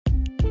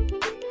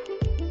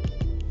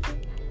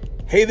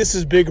Hey, this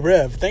is Big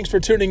Rev. Thanks for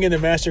tuning in to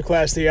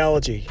Masterclass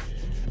Theology,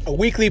 a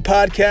weekly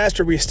podcast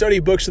where we study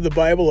books of the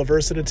Bible a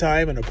verse at a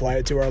time and apply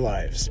it to our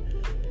lives.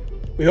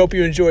 We hope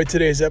you enjoyed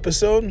today's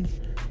episode.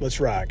 Let's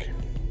rock.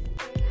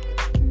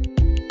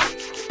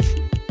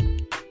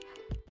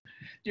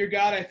 Dear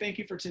God, I thank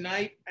you for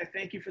tonight. I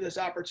thank you for this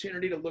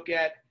opportunity to look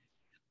at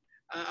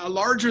a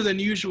larger than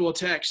usual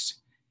text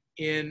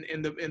in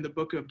the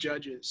book of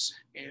Judges.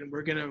 And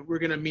we're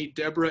gonna meet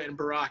Deborah and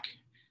Barak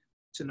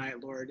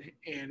tonight, Lord,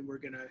 and we're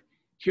gonna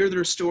hear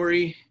their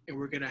story, and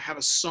we're gonna have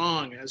a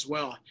song as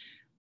well.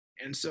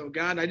 And so,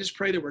 God, I just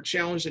pray that we're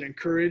challenged and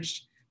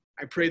encouraged.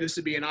 I pray this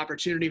would be an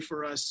opportunity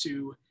for us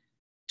to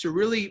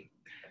really,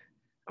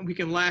 we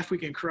can laugh, we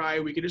can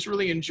cry, we can just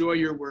really enjoy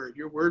your word.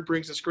 Your word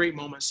brings us great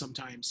moments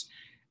sometimes.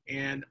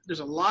 And there's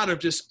a lot of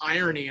just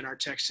irony in our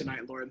text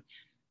tonight, Lord.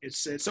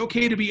 It's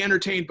okay to be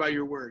entertained by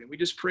your word. And we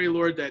just pray,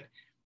 Lord, that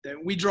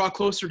we draw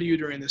closer to you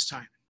during this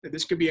time, that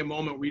this could be a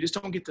moment where we just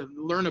don't get to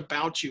learn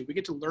about you. We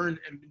get to learn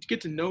and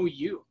get to know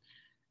you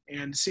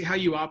and see how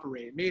you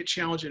operate. May it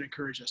challenge and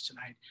encourage us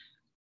tonight.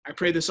 I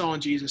pray this all in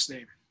Jesus'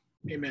 name.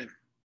 Amen.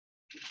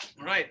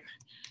 All right.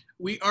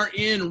 We are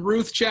in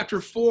Ruth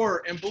chapter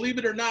 4, and believe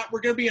it or not,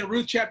 we're going to be in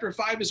Ruth chapter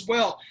 5 as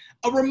well.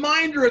 A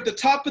reminder at the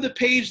top of the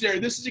page there,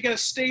 this is going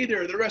to stay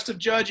there the rest of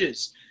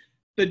Judges.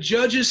 The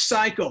Judges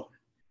cycle.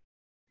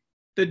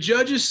 The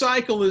Judges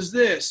cycle is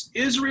this: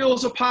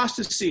 Israel's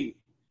apostasy,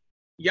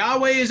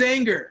 Yahweh's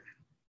anger,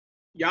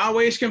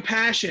 Yahweh's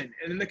compassion.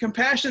 And in the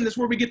compassion, that's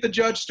where we get the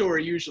judge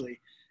story usually.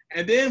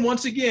 And then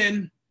once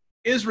again,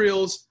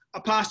 Israel's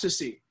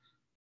apostasy.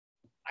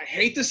 I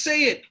hate to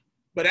say it,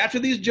 but after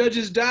these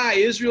judges die,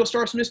 Israel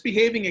starts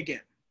misbehaving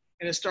again.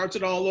 And it starts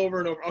it all over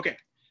and over. Okay,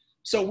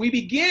 so we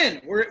begin.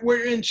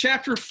 We're in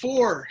chapter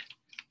 4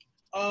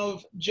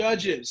 of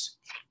Judges.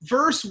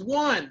 Verse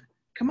 1.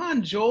 Come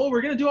on, Joel.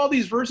 We're going to do all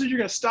these verses. You're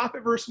going to stop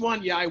at verse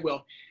 1? Yeah, I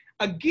will.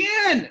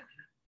 Again,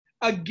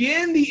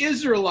 the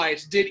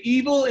Israelites did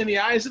evil in the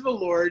eyes of the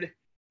Lord.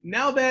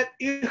 Now that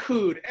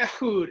Ehud,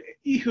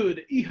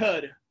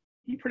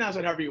 you pronounce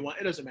it however you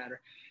want. It doesn't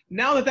matter.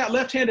 Now that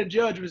left-handed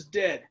judge was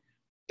dead.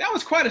 That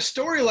was quite a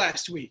story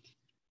last week.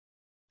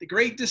 The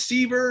great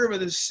deceiver with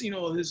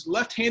his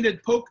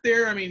left-handed poke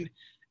there. I mean,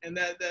 and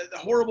the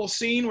horrible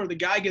scene where the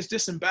guy gets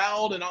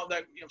disemboweled and all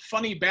that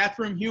funny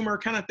bathroom humor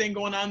kind of thing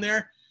going on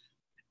there.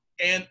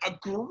 And a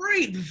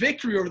great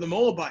victory over the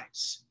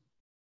Moabites.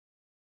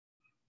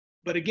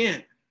 But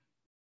again,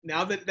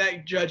 now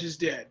that judge is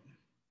dead,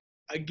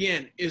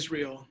 again,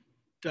 Israel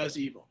does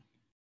evil.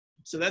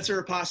 So that's their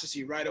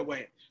apostasy right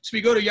away. So we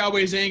go to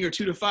Yahweh's anger,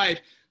 2-5.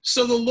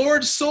 So the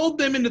Lord sold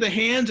them into the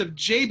hands of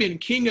Jabin,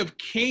 king of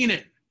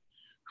Canaan,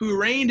 who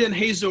reigned in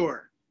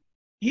Hazor.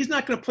 He's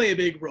not going to play a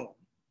big role.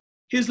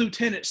 His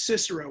lieutenant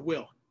Sisera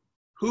will.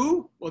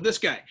 Who? Well, this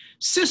guy.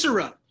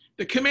 Sisera,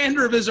 the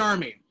commander of his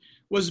army,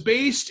 was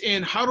based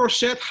in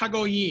Harosheth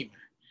Hagoyim.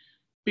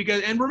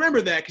 And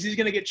remember that, because he's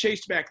going to get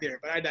chased back there,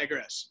 but I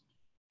digress.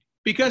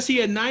 Because he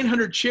had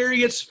 900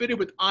 chariots fitted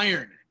with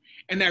iron,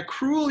 and that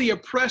cruelly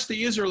oppressed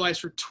the Israelites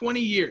for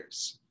 20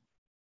 years.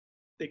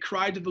 They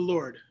cried to the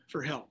Lord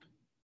for help.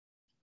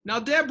 Now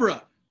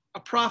Deborah, a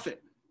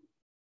prophet,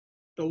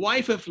 the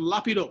wife of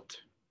Lapidot,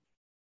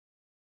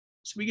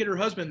 so we get her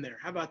husband there,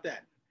 how about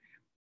that,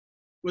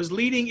 was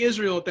leading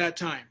Israel at that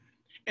time.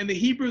 And the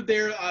Hebrew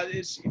there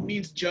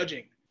means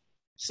judging.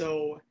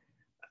 So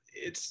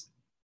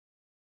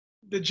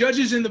the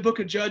judges in the book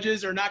of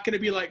Judges are not going to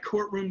be like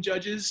courtroom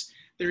judges.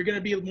 They're going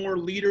to be more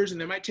leaders, and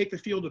they might take the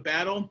field of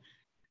battle.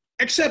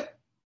 Except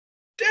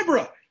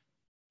Deborah,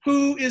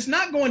 who is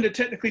not going to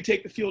technically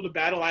take the field of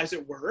battle, as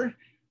it were,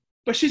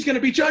 but she's going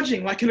to be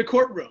judging like in a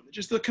courtroom,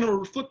 just to kind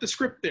of flip the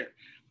script there.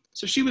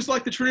 So she was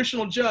like the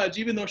traditional judge,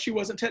 even though she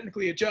wasn't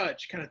technically a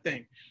judge kind of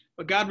thing.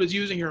 But God was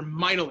using her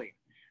mightily.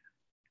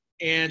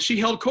 And she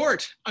held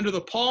court under the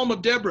palm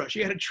of Deborah.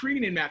 She had a tree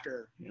named after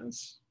her.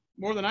 It's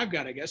more than I've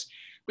got, I guess.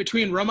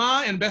 Between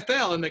Ramah and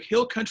Bethel in the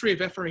hill country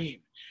of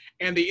Ephraim.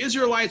 And the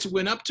Israelites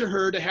went up to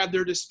her to have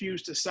their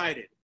disputes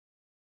decided.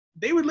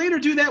 They would later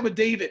do that with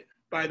David,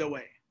 by the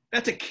way.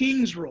 That's a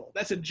king's role.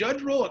 That's a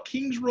judge role, a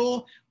king's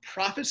role.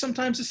 Prophets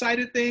sometimes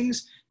decided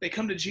things. They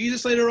come to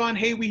Jesus later on.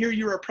 Hey, we hear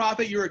you're a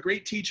prophet. You're a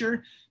great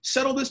teacher.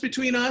 Settle this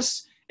between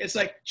us. It's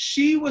like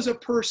she was a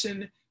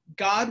person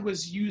God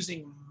was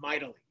using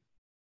mightily.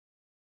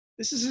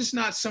 This is just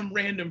not some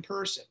random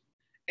person.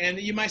 And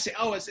you might say,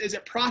 oh, is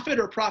it prophet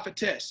or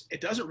prophetess? It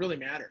doesn't really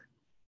matter,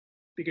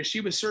 because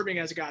she was serving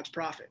as God's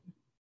prophet.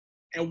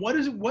 And what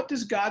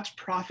does God's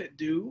prophet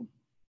do?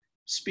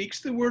 Speaks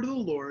the word of the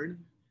Lord.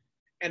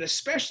 And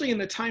especially in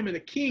the time of the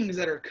kings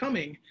that are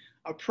coming,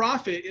 a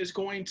prophet is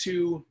going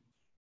to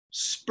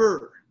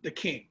spur the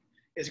king,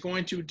 is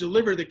going to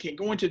deliver the king,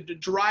 going to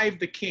drive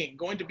the king,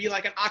 going to be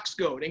like an ox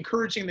goad,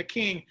 encouraging the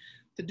king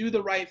to do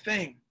the right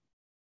thing.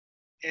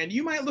 And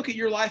you might look at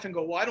your life and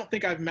go, well, I don't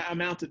think I've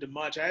amounted to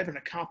much. I haven't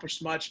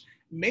accomplished much.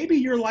 Maybe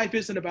your life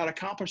isn't about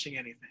accomplishing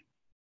anything.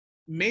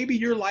 Maybe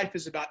your life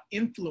is about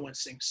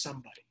influencing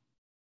somebody.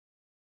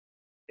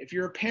 If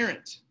you're a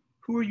parent,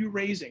 who are you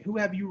raising? Who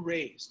have you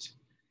raised?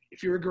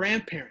 If you're a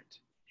grandparent,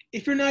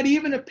 If you're not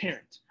even a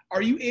parent,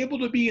 are you able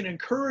to be an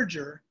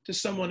encourager to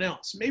someone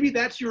else? Maybe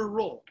that's your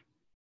role.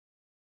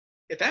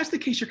 If that's the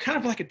case, you're kind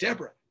of like a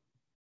Deborah,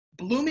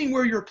 blooming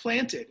where you're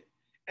planted,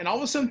 and all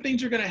of a sudden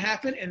things are going to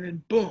happen, and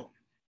then boom,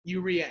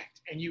 you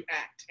react and you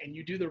act and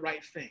you do the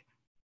right thing.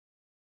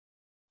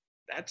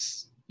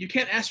 You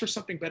can't ask for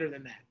something better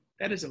than that.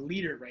 That is a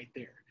leader right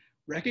there.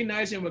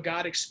 Recognizing what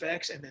God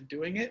expects and then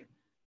doing it.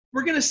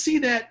 We're going to see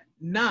that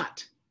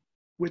not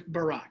with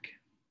Barak.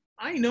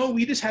 I know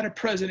we just had a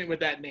president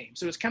with that name,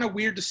 so it's kind of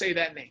weird to say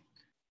that name,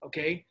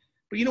 okay?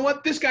 But you know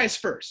what? This guy's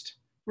first.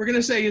 We're going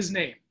to say his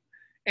name.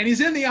 And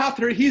he's in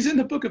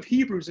the book of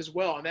Hebrews as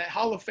well, in that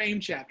Hall of Fame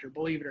chapter,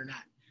 believe it or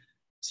not.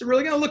 So we're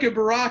going to look at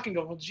Barak and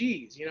go, well,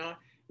 geez,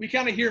 we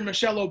kind of hear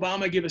Michelle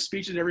Obama give a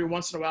speeches every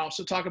once in a while.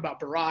 She'll talk about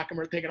Barak, and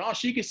we're thinking, oh,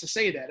 she gets to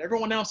say that.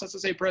 Everyone else has to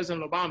say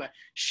President Obama.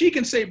 She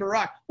can say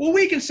Barak. Well,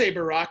 we can say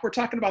Barak. We're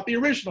talking about the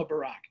original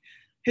Barak.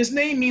 His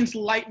name means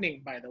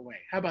lightning, by the way.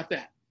 How about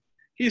that?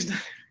 He's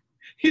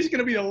going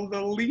to be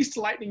the least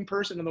lightning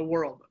person in the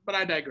world, but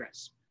I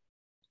digress.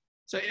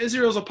 So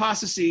Israel's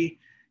apostasy,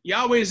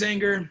 Yahweh's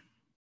anger,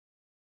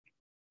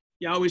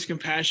 Yahweh's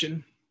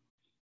compassion.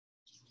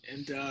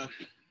 And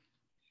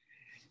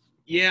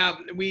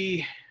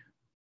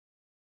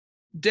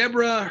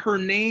Deborah, her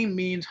name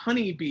means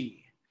honeybee.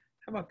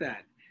 How about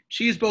that?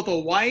 She is both a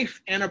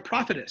wife and a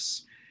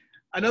prophetess.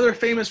 Another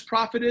famous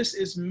prophetess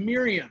is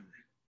Miriam,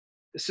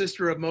 the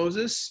sister of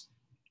Moses.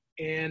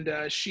 And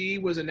she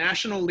was a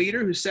national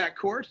leader who sat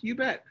court, you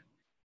bet.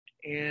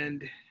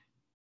 And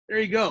there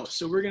you go.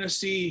 So we're going to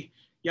see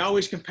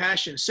Yahweh's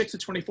compassion,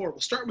 6-24. We'll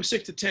start with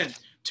 6-10.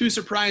 Two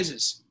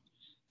surprises.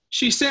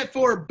 She sent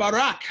for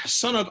Barak,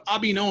 son of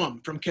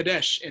Abinoam, from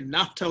Kadesh in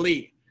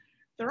Naphtali.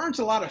 There aren't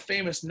a lot of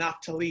famous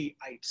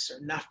Naphtaliites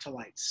or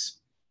Naphtalites,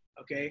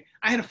 okay?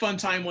 I had a fun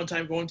time one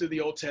time going through the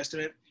Old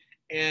Testament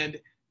and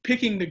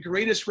picking the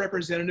greatest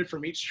representative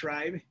from each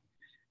tribe.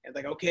 And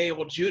like, okay,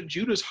 well,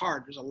 Judah's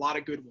hard. There's a lot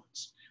of good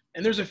ones.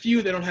 And there's a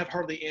few that don't have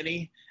hardly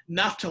any.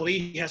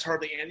 Naphtali has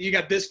hardly any. You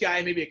got this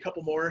guy, maybe a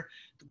couple more,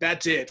 but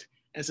that's it.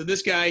 And so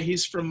this guy,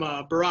 he's from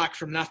Barak,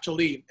 from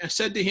Naphtali, and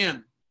said to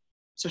him,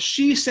 so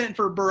she sent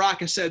for Barak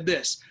and said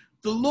this,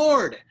 the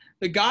Lord,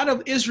 the God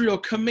of Israel,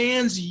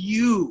 commands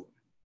you,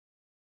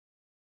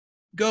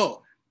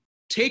 go,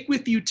 take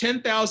with you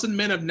 10,000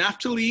 men of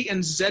Naphtali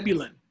and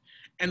Zebulun,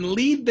 and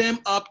lead them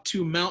up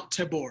to Mount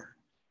Tabor.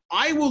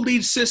 I will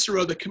lead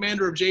Sisera, the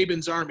commander of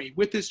Jabin's army,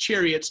 with his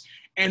chariots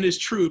and his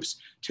troops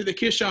to the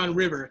Kishon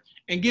River,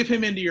 and give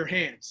him into your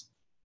hands.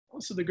 Oh,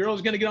 so the girl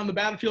is going to get on the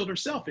battlefield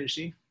herself, is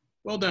she?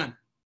 Well done.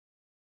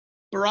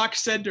 Barak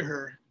said to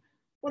her,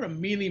 what a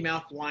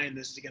mealy-mouthed line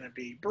this is going to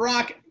be.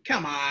 Barak,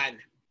 come on.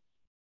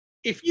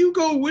 If you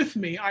go with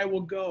me, I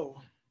will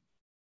go.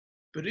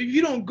 But if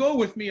you don't go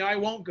with me, I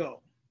won't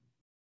go.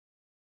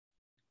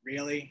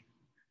 Really?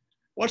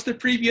 What's the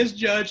previous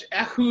judge,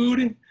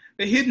 Ehud,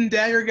 the hidden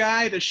dagger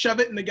guy, the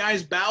shove it in the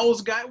guy's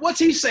bowels guy? What's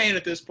he saying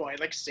at this point?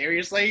 Like,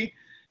 seriously?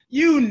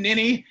 You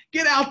ninny,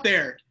 get out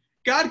there.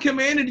 God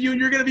commanded you and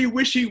you're going to be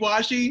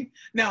wishy-washy?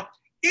 Now,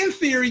 in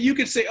theory, you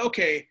could say,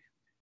 okay,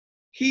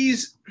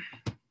 he's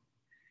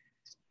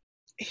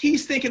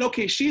thinking,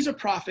 okay, she's a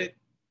prophet,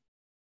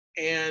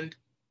 and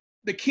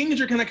the kings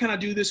are going to kind of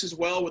do this as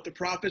well with the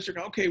prophets. They're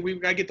going, okay,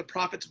 we've got to get the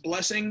prophet's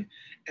blessing,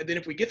 and then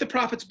if we get the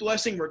prophet's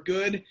blessing, we're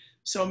good.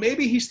 So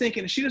maybe he's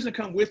thinking, if she doesn't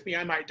come with me,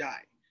 I might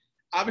die.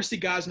 Obviously,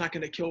 God's not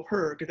going to kill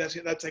her because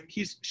that's like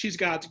she's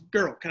God's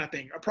girl kind of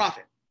thing, a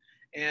prophet,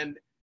 and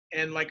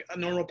like a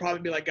normal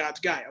prophet be like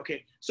God's guy.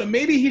 Okay, so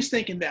maybe he's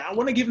thinking that. I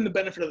want to give him the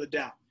benefit of the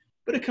doubt,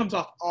 but it comes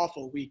off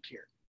awful weak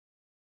here.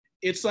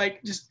 It's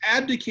like just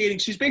abdicating.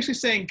 She's basically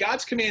saying,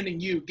 God's commanding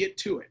you, get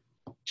to it.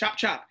 Chop,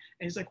 chop.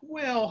 And he's like,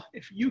 well,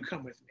 if you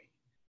come with me,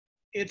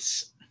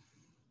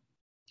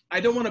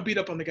 I don't want to beat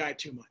up on the guy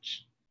too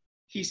much.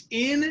 He's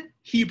in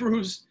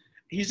Hebrews,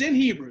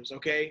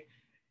 okay?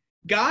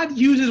 God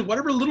uses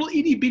whatever little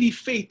itty-bitty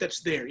faith that's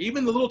there,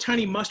 even the little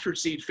tiny mustard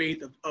seed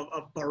faith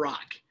of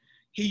Barak.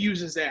 He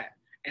uses that.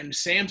 And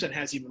Samson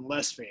has even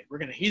less faith.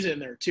 He's in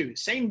there too.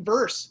 Same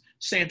verse.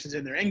 Samson's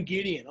in there, and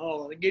Gideon.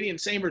 Oh, Gideon,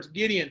 same verse.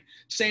 Gideon,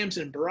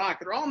 Samson, Barak.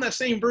 They're all in that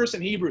same verse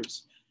in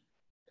Hebrews.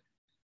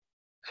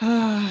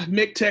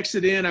 Mick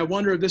texted in, I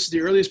wonder if this is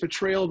the earliest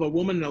portrayal of a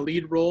woman in a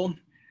lead role.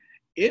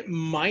 It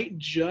might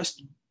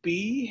just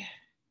be.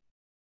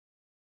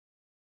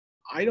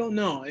 I don't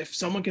know. If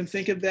someone can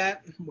think of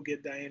that, we'll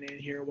get Diana in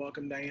here.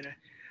 Welcome, Diana.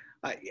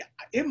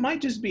 It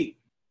might just be.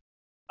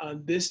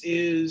 This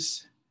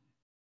is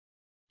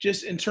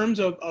just in terms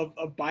of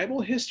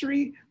Bible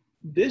history,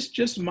 this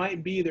just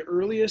might be the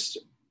earliest.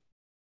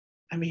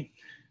 I mean,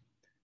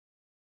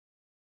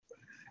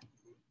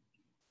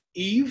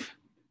 Eve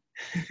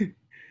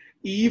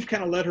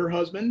kind of led her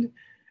husband,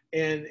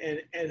 and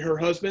her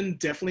husband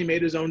definitely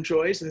made his own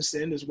choice and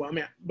sinned as well.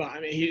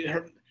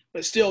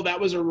 But still, that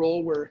was a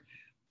role where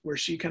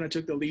she kind of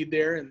took the lead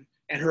there,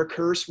 and her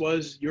curse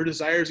was, your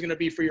desire is going to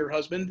be for your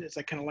husband. It's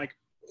like kind of like,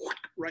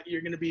 right,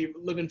 you're going to be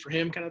living for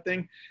him kind of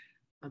thing.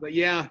 But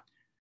yeah,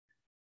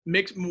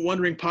 Mick's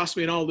wondering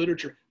possibly in all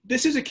literature.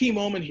 This is a key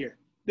moment here.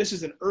 this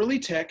is an early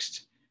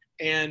text,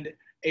 and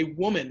a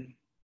woman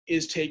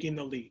is taking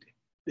the lead.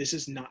 This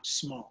is not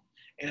small.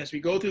 And as we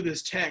go through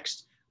this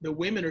text, the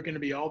women are going to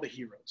be all the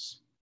heroes.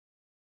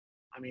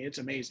 I mean, it's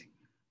amazing.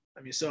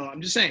 I mean, so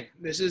I'm just saying,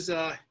 this is,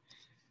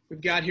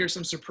 we've got here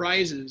some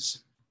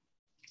surprises.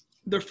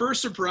 The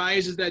first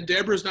surprise is that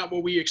Deborah's not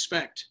what we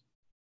expect.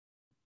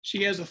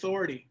 She has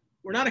authority.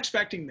 We're not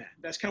expecting that.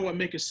 That's kind of what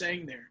Mick is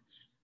saying there.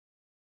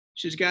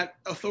 She's got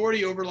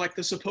authority over like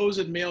the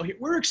supposed male.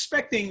 We're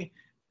expecting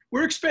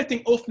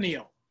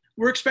Othniel.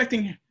 We're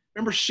expecting,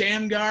 remember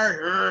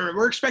Shamgar?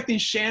 We're expecting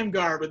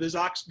Shamgar with his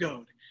ox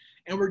goad.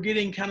 And we're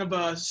getting kind of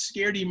a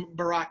scaredy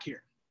Barak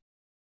here.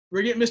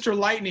 We're getting Mr.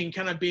 Lightning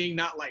kind of being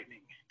not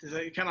lightning,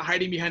 kind of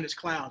hiding behind his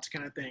clouds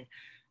kind of thing.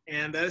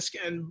 And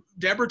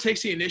Deborah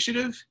takes the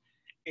initiative.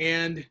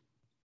 And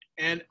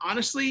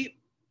honestly,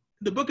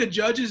 the book of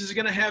Judges is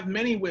going to have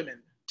many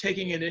women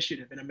taking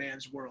initiative in a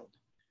man's world.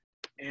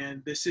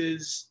 And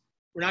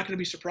we're not going to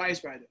be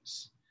surprised by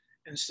this.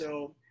 And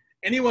so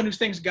anyone who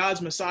thinks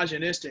God's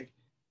misogynistic,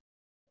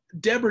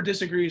 Deborah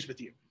disagrees with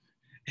you.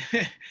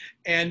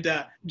 And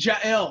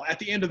Jael, at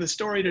the end of the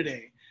story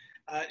today,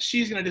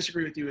 she's going to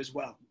disagree with you as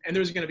well. And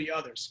there's going to be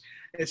others.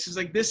 It's just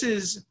like, this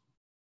is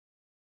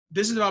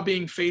about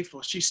being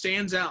faithful. She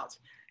stands out.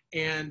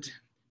 And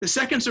the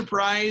second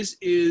surprise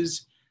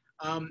is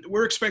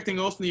we're expecting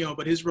Othniel,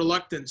 but his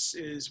reluctance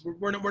is,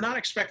 we're not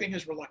expecting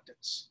his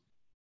reluctance.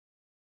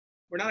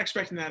 We're not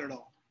expecting that at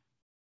all.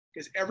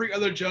 Because every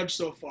other judge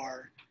so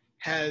far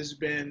has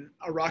been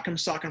a rock'em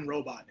sock'em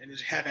robot and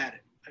just have at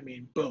it. I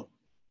mean, boom,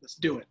 let's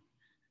do it.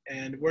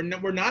 And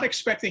we're not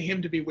expecting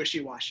him to be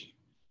wishy-washy.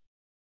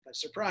 But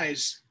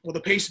surprise, well,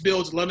 the pace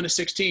builds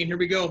 11-16. Here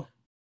we go.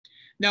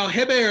 Now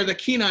Heber the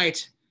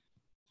Kenite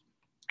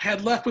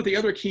had left with the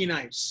other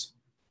Kenites,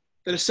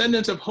 the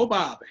descendants of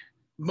Hobab,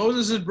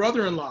 Moses'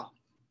 brother-in-law.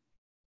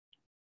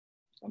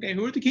 Okay,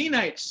 who are the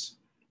Kenites?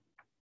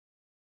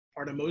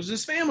 Part of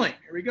Moses' family.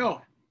 Here we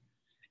go.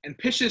 And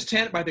pitched his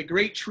tent by the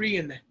great tree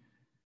in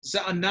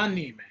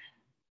Zaananim,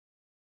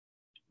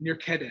 near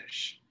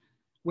Kadesh.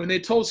 When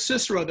they told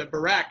Sisera that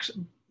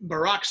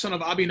Barak son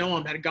of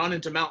Abinoam had gone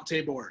into Mount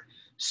Tabor,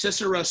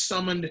 Sisera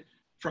summoned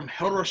from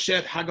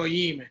Harosheth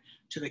Hagoyim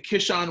to the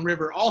Kishon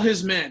River all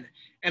his men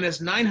and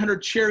his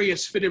 900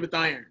 chariots fitted with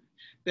iron.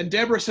 Then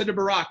Deborah said to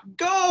Barak,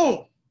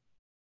 "Go!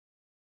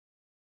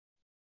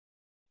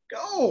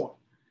 Go!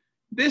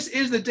 This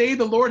is the day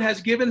the Lord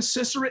has given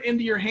Sisera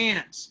into your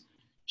hands."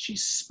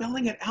 She's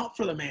spelling it out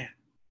for the man.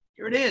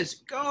 Here it is.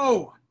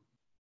 Go.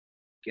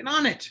 Get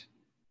on it.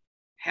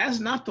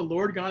 Has not the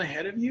Lord gone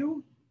ahead of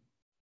you?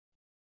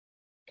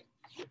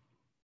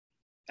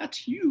 That's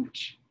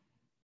huge.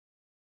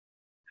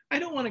 I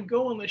don't want to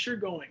go unless you're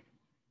going.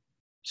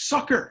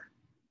 Sucker.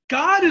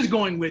 God is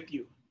going with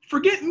you.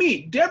 Forget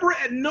me. Deborah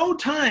at no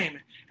time,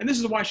 and this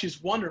is why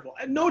she's wonderful,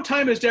 at no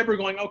time is Deborah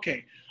going,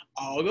 okay,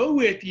 I'll go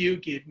with you.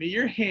 Give me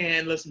your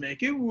hand. Let's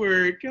make it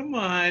work. Come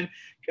on.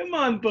 Come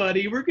on,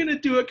 buddy. We're going to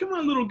do it. Come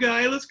on, little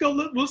guy. Let's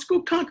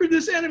go conquer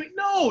this enemy.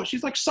 No,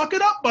 she's like, suck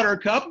it up,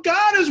 Buttercup.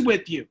 God is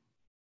with you.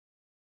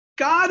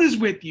 God is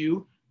with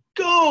you.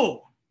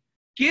 Go.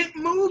 Get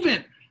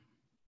moving.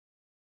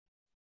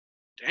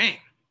 Dang.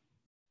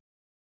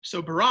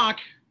 So Barak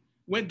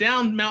went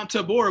down Mount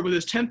Tabor with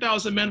his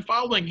 10,000 men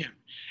following him.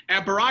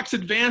 At Barak's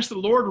advance, the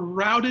Lord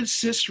routed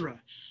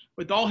Sisera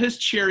with all his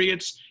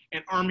chariots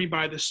and army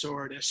by the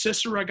sword, as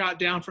Sisera got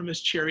down from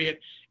his chariot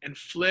and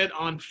fled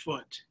on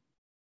foot.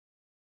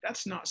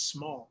 That's not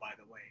small, by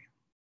the way.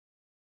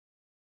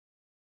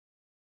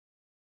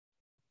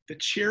 The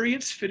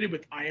chariots fitted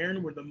with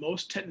iron were the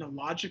most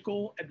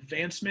technological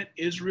advancement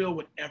Israel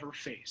would ever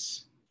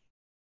face.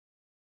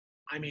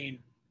 I mean,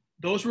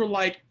 those were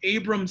like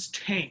Abram's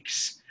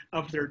tanks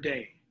of their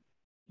day.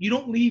 You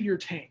don't leave your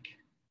tank.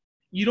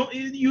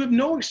 You have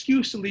no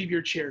excuse to leave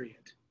your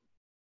chariot.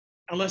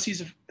 Unless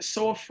he's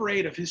so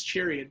afraid of his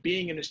chariot,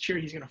 being in his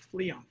chariot, he's going to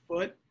flee on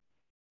foot.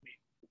 I mean,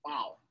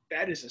 wow,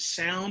 that is a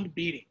sound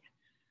beating.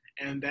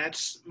 And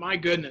that's, my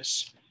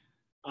goodness.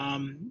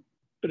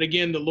 But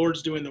again, the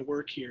Lord's doing the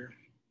work here.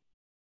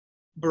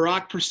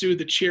 Barak pursued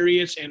the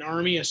chariots and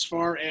army as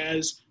far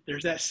as,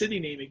 there's that city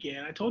name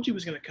again. I told you he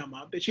was going to come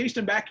up. They chased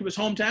him back to his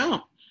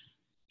hometown,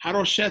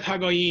 Harosheth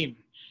Hagoyim.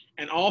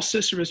 And all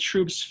Sisera's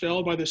troops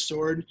fell by the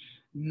sword.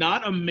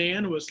 Not a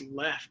man was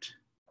left.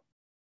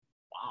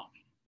 Wow.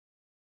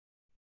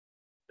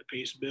 The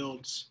pace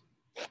builds.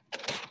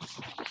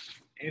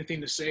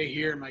 Anything to say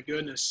here? My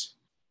goodness.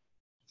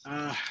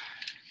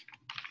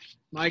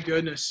 My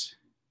goodness.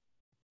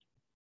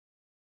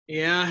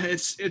 Yeah,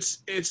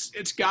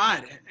 it's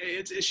God.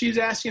 She's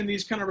asking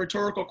these kind of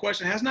rhetorical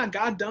questions. Has not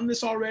God done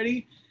this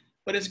already?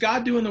 But it's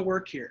God doing the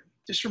work here.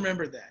 Just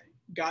remember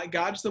that.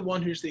 God's the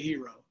one who's the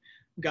hero.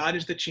 God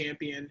is the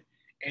champion,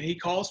 and he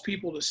calls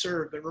people to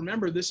serve. But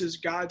remember, this is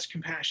God's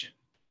compassion,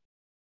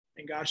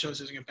 and God shows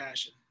his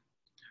compassion.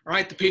 All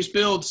right, the pace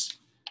builds.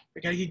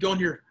 I got to keep going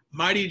here.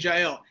 Mighty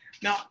Jael.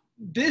 Now,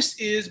 this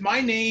is, my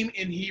name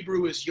in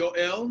Hebrew is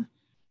Yoel.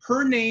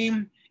 Her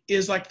name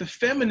is like the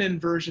feminine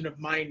version of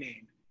my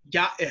name,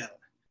 Yael.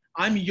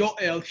 I'm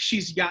Yoel,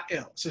 she's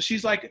Yael. So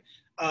she's like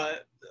a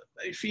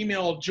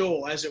female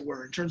Joel, as it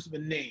were, in terms of the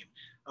name.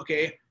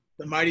 Okay,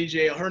 the mighty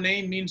Jael. Her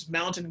name means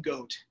mountain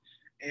goat.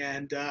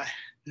 And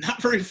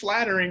not very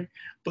flattering,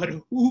 but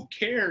who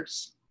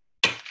cares?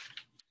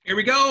 Here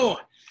we go.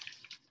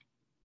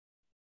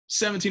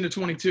 17 to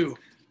 22.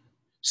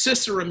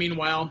 Sisera,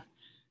 meanwhile,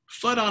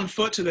 fled on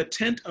foot to the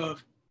tent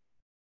of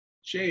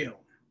Jael.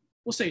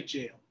 We'll say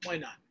Jael. Why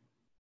not?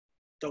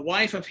 The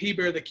wife of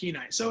Heber the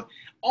Kenite. So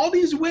all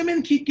these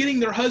women keep getting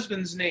their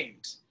husbands'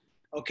 names,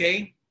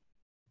 okay?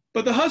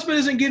 But the husband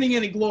isn't getting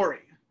any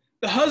glory.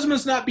 The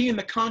husband's not being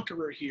the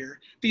conqueror here.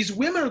 These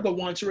women are the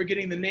ones who are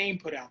getting the name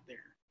put out there,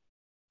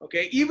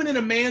 okay? Even in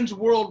a man's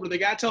world where they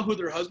got to tell who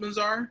their husbands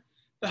are,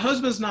 the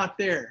husband's not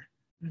there.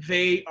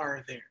 They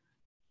are there.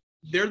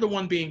 They're the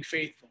one being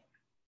faithful.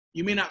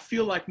 You may not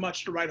feel like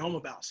much to write home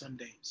about some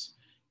days.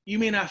 You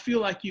may not feel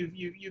like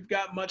you've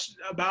got much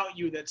about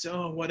you that's,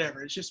 oh,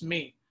 whatever, it's just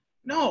me.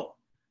 No,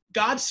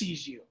 God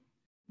sees you.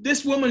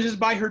 This woman is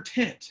by her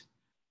tent,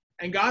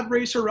 and God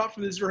raised her up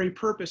for this very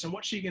purpose. And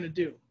what's she going to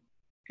do?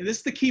 And this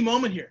is the key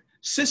moment here.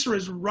 Sisera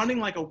is running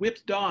like a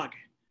whipped dog.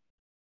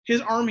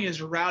 His army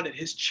is routed.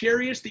 His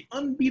chariots, the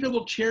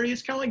unbeatable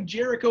chariots, kind of like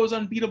Jericho's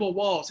unbeatable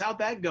walls. How'd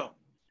that go?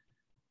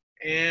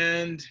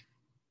 And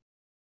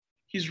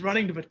he's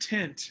running to a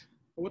tent.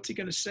 What's he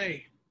going to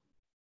say?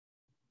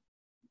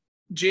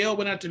 Jael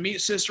went out to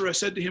meet Sisera,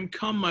 said to him,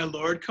 "Come, my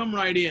lord, come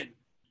right in.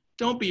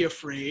 Don't be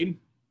afraid,"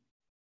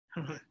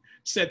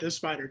 said the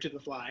spider to the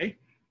fly.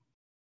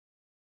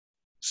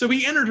 So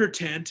he entered her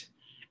tent,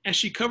 and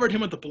she covered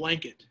him with a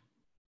blanket.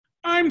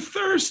 "I'm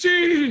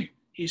thirsty,"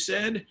 he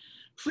said.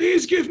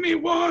 "Please give me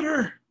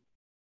water."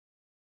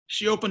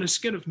 She opened a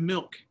skin of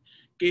milk,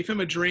 gave him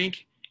a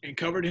drink, and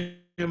covered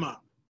him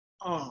up.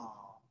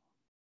 Oh,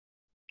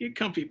 get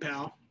comfy,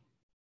 pal.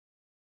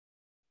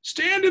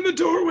 "Stand in the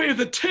doorway of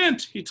the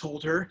tent," he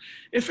told her.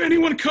 "If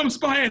anyone comes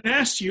by and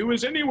asks you,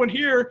 'Is anyone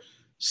here?'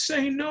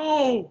 say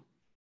no."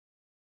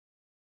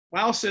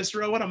 Wow,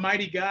 Sisera, what a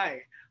mighty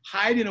guy.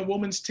 Hide in a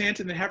woman's tent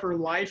and then have her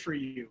lie for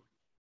you.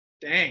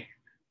 Dang.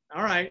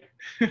 All right.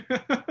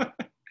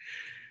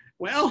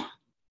 Well,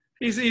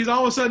 he's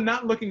all of a sudden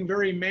not looking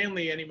very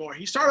manly anymore.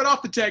 He started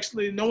off the text,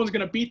 no one's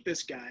going to beat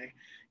this guy.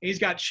 He's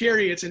got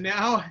chariots, and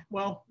now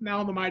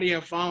the mighty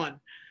have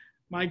fallen.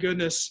 My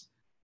goodness.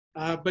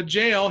 But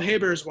Jael,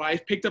 Heber's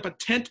wife, picked up a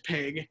tent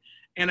peg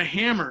and a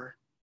hammer.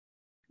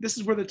 This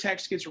is where the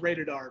text gets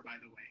rated R, by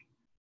the way.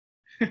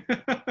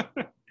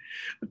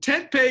 A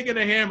tent peg and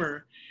a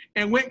hammer,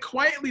 and went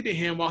quietly to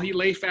him while he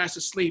lay fast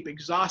asleep,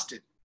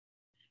 exhausted.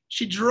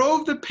 She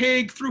drove the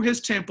peg through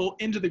his temple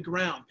into the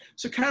ground.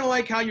 So kind of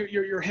like how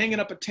you're hanging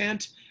up a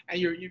tent, and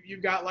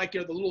you've got like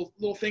the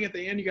little thing at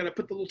the end. You got to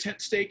put the little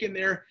tent stake in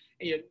there,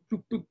 and you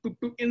boop, boop, boop,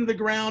 boop into the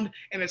ground,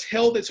 and it's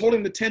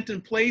holding the tent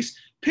in place.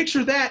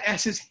 Picture that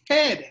as his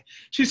head.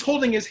 She's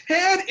holding his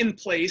head in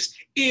place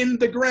in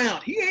the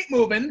ground. He ain't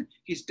moving.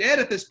 He's dead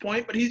at this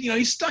point, but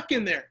he's stuck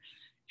in there.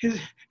 His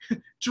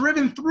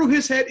driven through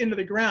his head into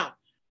the ground.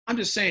 I'm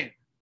just saying.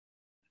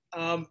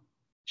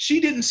 She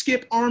didn't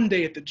skip arm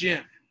day at the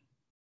gym.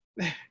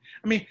 I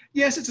mean,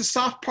 yes, it's a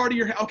soft part of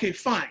your head. Okay,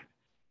 fine.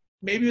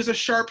 Maybe it was a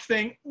sharp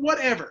thing,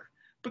 whatever.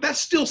 But that's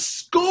still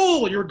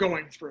skull you're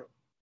going through.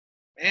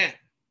 Man,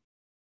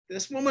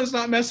 this woman's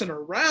not messing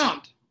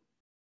around.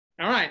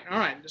 All right.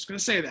 I'm just going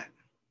to say that.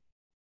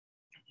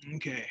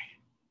 Okay.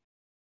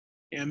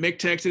 Yeah, Mick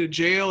texted,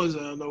 "Jael is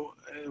a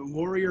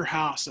warrior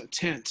house, a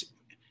tent.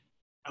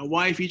 A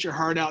wife, eat your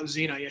heart out,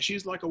 Xena." Yeah,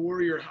 she's like a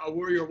warrior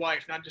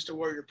wife, not just a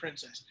warrior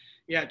princess.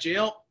 Yeah,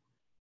 Jael.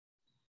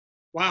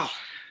 Wow.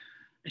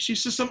 And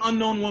she's just some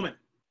unknown woman.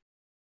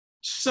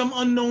 Some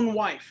unknown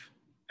wife.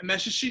 And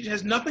that's just, she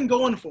has nothing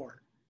going for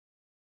her.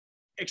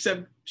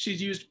 Except she's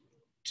used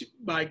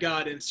by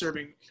God in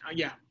serving.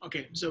 Yeah,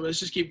 okay, so let's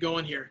just keep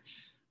going here.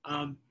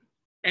 And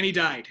he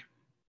died.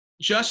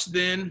 Just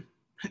then.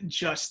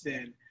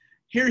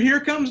 Here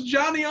comes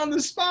Johnny on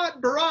the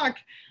spot, Barak.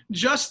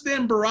 Just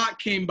then Barak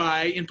came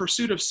by in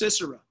pursuit of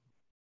Sisera,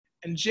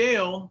 and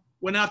Jael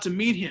went out to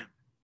meet him.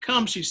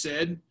 "Come," she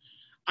said,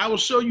 "I will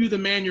show you the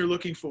man you're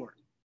looking for."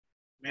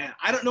 Man,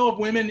 I don't know of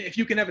women, if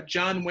you can have a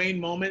John Wayne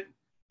moment,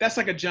 that's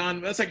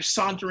like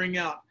sauntering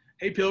out.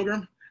 "Hey,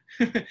 Pilgrim,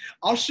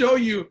 I'll show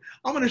you.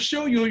 I'm going to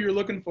show you who you're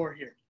looking for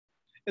here."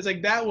 It's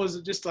like, that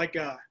was just like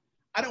I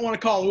don't want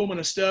to call a woman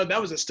a stud.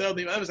 That was a stud.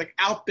 That was like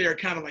out there,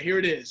 kind of like, here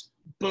it is.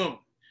 Boom.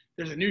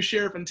 There's a new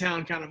sheriff in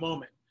town kind of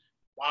moment.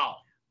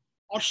 Wow.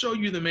 "I'll show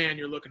you the man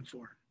you're looking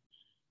for."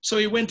 So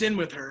he went in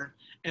with her,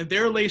 and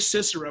there lay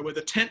Sisera with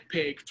a tent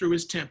peg through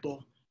his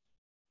temple,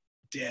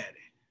 dead.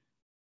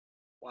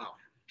 Wow.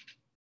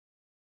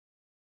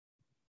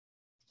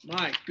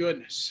 My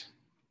goodness.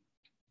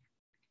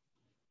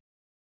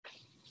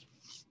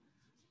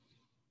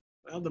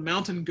 Well, the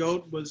mountain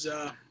goat was,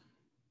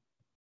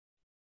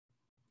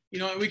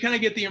 we kind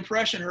of get the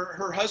impression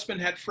her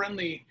husband had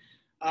friendly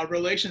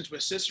relations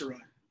with Sisera,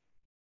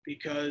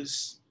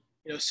 because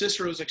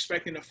Sisera was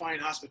expecting to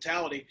find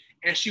hospitality,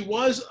 and she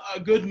was a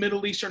good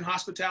Middle Eastern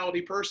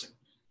hospitality person.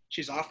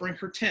 She's offering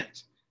her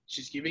tent.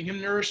 She's giving him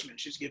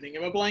nourishment. She's giving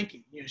him a blanket.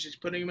 She's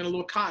putting him in a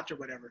little cot or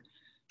whatever.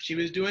 She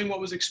was doing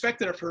what was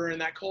expected of her in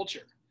that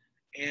culture.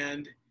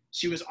 And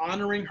she was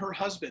honoring her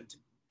husband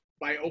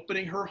by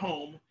opening her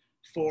home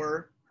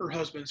for her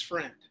husband's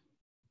friend.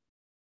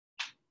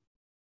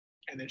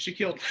 And then she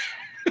killed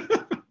him.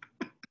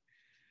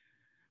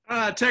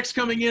 Text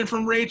coming in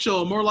from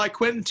Rachel, more like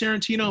Quentin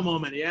Tarantino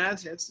moment. Yeah,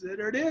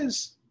 there it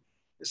is.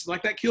 It's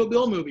like that Kill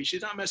Bill movie.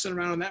 She's not messing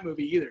around in that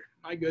movie either.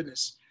 My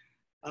goodness.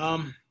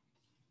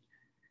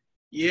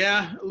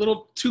 Yeah, a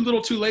little too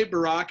late,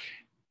 Barack.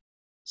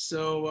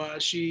 So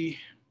the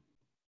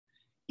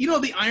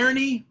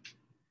irony,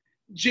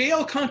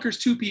 Jael conquers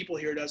two people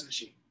here, doesn't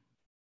she?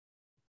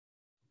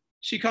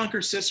 She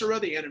conquers Sisera,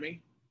 the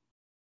enemy.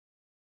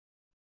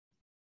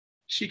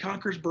 She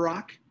conquers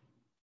Barak.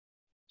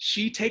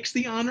 She takes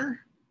the honor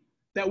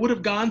that would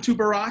have gone to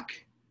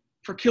Barak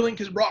for killing,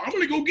 because Barak, I'm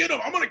going to go get him.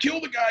 I'm going to kill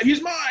the guy.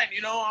 He's mine.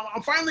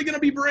 I'm finally going to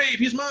be brave.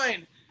 He's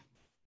mine.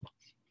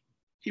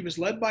 He was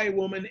led by a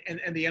woman,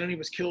 and the enemy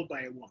was killed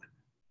by a woman.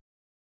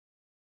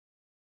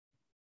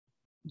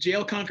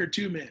 Jael conquered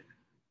two men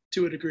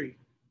to a degree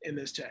in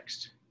this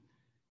text.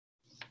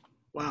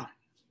 Wow.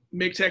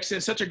 Make text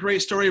says, such a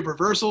great story of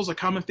reversals, a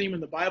common theme in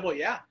the Bible.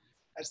 Yeah,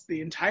 that's the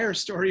entire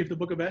story of the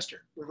book of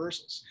Esther,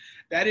 reversals.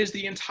 That is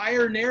the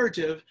entire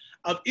narrative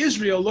of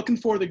Israel looking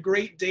for the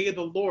great day of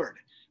the Lord,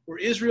 where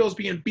Israel's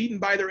being beaten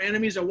by their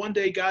enemies, and one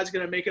day God's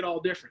going to make it all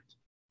different.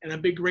 And a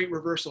big, great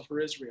reversal for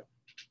Israel.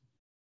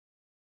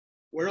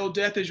 Where, O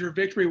death, is your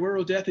victory? Where,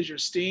 O death, is your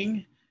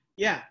sting?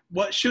 Yeah,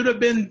 what should have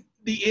been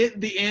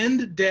the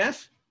end,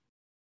 death,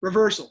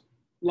 reversal,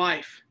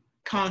 life,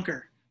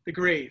 conquer, the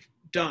grave,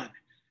 done.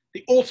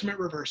 The ultimate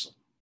reversal,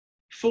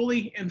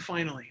 fully and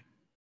finally.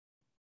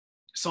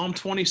 Psalm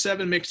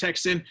 27 makes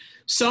text in,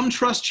 some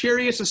trust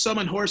chariots and some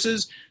in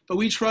horses, but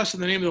we trust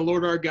in the name of the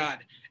Lord our God.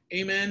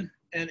 Amen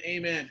and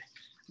amen.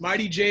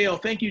 Mighty Jael,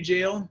 thank you,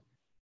 Jael.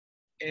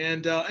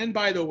 And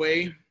by the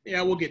way,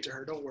 yeah, we'll get to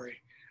her, don't worry.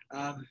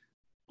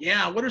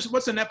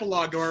 What's an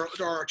epilogue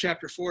to our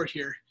chapter 4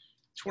 here,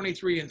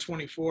 23 and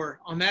 24.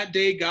 On that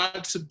day,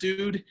 God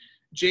subdued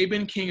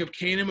Jabin, king of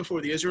Canaan,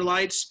 before the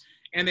Israelites,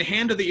 and the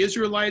hand of the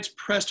Israelites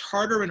pressed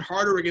harder and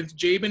harder against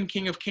Jabin,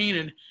 king of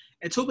Canaan,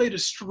 until they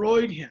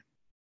destroyed him.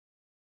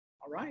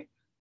 All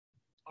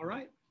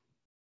right.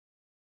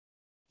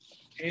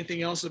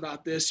 Anything else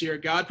about this here?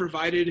 God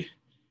provided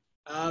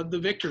the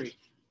victory.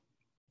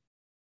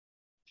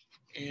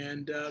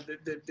 And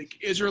the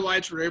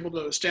Israelites were able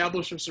to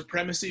establish their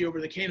supremacy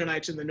over the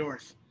Canaanites in the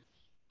north.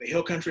 The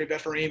hill country of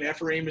Ephraim.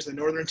 Ephraim is the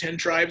northern 10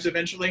 tribes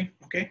eventually.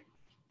 Okay.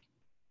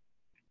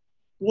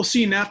 We'll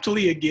see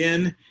Naphtali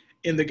again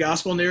in the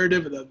gospel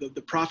narrative,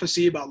 the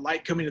prophecy about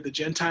light coming to the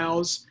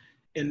Gentiles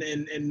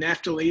in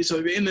Naphtali.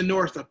 So in the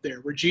north up there,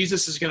 where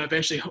Jesus is going to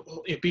eventually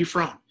be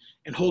from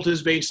and hold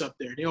his base up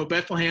there.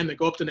 Bethlehem, they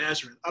go up to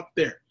Nazareth, up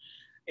there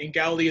in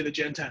Galilee of the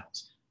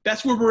Gentiles.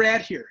 That's where we're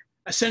at here.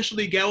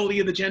 Essentially Galilee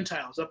of the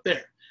Gentiles up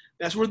there.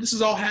 That's where this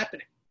is all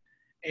happening.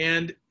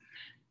 And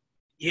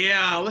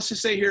yeah, let's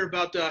just say here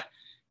about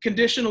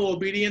conditional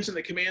obedience and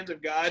the commands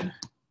of God.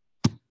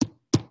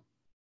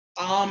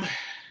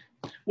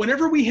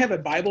 Whenever we have a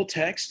Bible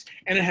text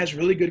and it has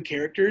really good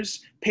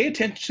characters, pay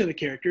attention to the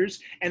characters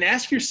and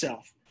ask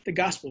yourself, the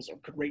Gospels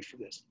are great for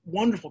this,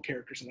 wonderful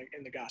characters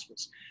in the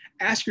Gospels.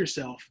 Ask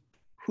yourself,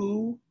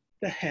 who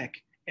the heck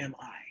am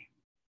I?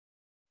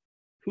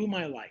 Who am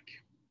I like?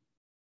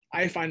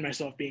 I find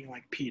myself being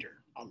like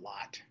Peter a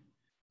lot.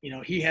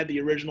 He had the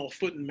original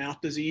foot and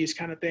mouth disease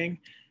kind of thing.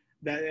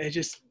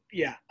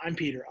 I'm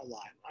Peter a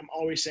lot. I'm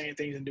always saying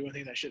things and doing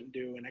things I shouldn't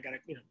do, and I got to,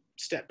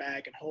 step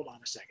back and hold on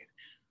a second.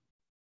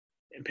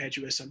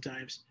 Impetuous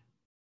sometimes.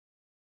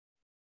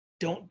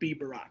 Don't be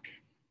Barak.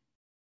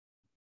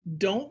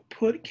 Don't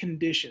put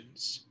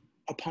conditions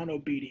upon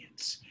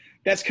obedience.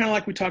 That's kind of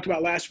like we talked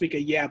about last week,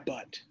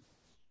 but.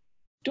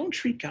 Don't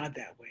treat God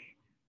that way.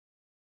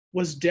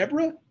 Was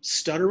Deborah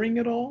stuttering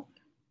at all?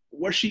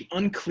 Was she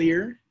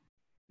unclear?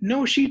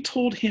 No, she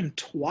told him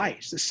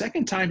twice. The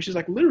second time, she's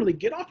like, literally,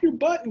 get off your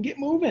butt and get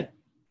moving.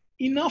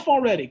 Enough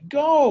already.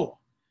 Go.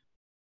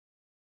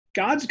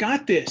 God's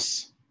got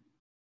this.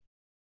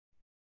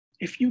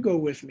 If you go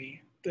with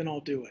me, then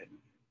I'll do it.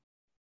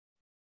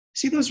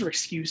 See, those are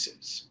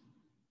excuses.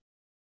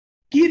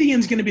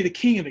 Gideon's going to be the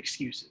king of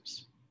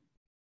excuses.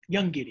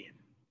 Young Gideon.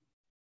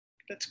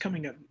 That's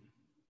coming up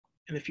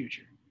in the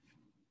future.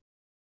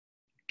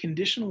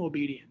 Conditional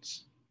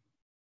obedience.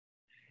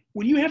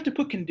 When you have to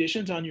put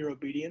conditions on your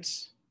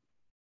obedience,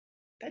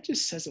 that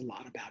just says a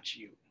lot about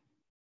you.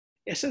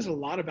 It says a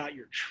lot about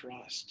your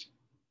trust.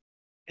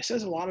 It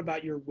says a lot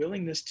about your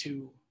willingness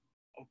to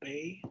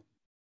obey.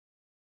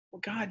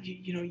 Well, God,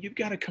 you've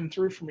got to come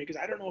through for me because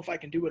I don't know if I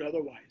can do it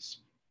otherwise.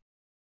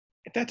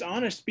 If that's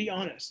honest, be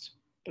honest.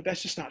 But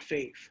that's just not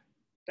faith.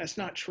 That's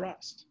not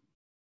trust.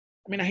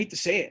 I hate to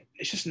say it.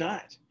 It's just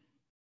not.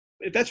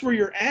 If that's where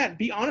you're at,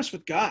 be honest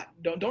with God.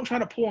 Don't try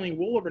to pull any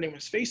wool over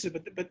anyone's faces,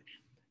 but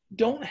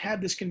don't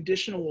have this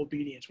conditional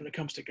obedience when it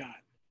comes to God.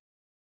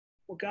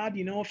 Well, God,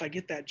 if I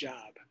get that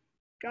job,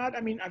 God,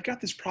 I mean, I've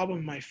got this problem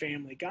in my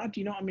family. God,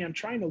 I'm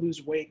trying to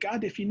lose weight.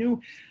 God, if you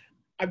knew,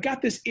 I've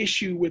got this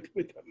issue with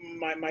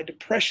my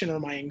depression or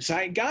my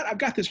anxiety. God, I've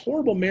got this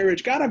horrible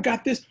marriage. God, I've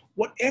got this,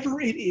 whatever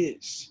it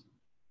is.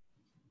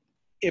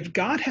 If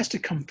God has to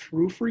come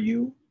through for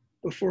you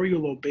before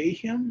you'll obey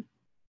him,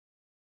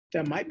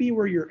 that might be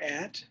where you're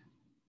at,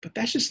 but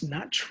that's just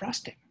not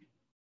trusting.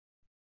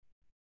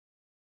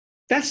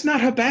 That's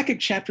not Habakkuk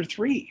chapter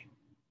 3.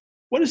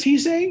 What does he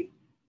say?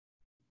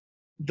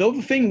 Though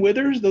the thing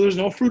withers, though there's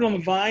no fruit on the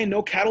vine,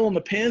 no cattle in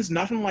the pens,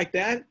 nothing like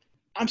that,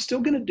 I'm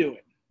still going to do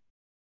it.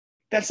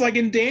 That's like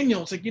in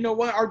Daniel. It's like, you know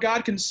what? Our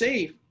God can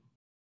save.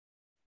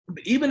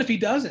 But even if he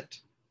doesn't,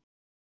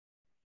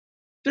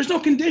 there's no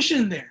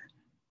condition there.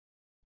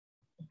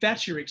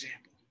 That's your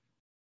example.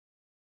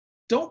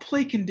 Don't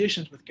play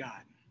conditions with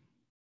God.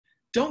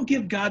 Don't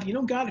give God,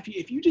 God,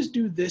 if you just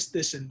do this,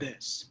 this, and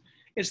this.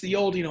 It's the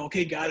old,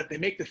 okay, God, if they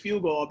make the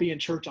field goal, I'll be in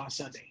church on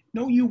Sunday.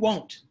 No, you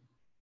won't.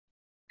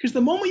 Because the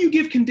moment you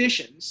give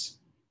conditions,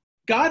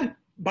 God,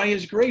 by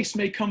his grace,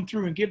 may come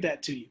through and give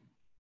that to you.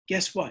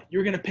 Guess what?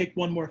 You're going to pick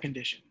one more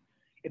condition.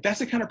 If that's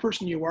the kind of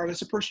person you are, that's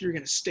the person you're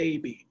going to stay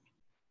being.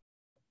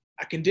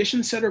 A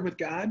condition setter with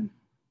God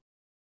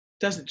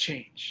doesn't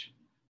change.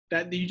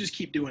 That you just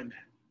keep doing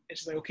that.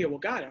 It's like, okay, well,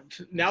 God,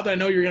 now that I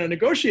know you're going to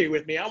negotiate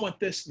with me, I want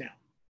this now.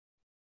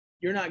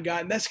 You're not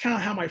God. And that's kind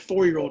of how my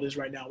 4-year-old is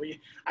right now.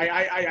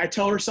 I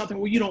tell her something,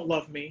 well, you don't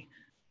love me.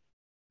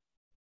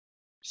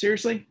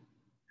 Seriously?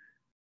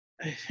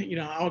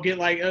 I'll get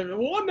like,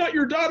 well, I'm not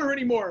your daughter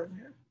anymore.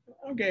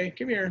 Okay,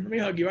 come here. Let me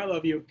hug you. I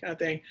love you, kind of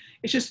thing.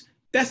 It's just,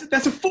 that's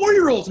a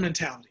 4-year-old's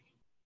mentality.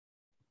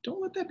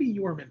 Don't let that be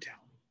your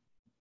mentality.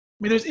 I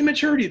mean, there's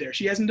immaturity there.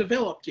 She hasn't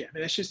developed yet. I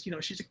mean, that's just,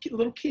 she's a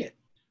little kid.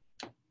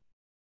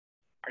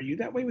 Are you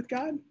that way with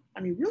God? I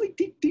mean, really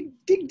dig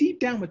deep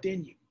down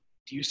within you.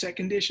 Do you set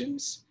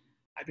conditions?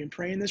 I've been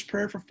praying this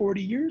prayer for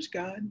 40 years,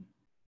 God.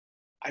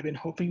 I've been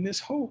hoping this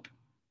hope.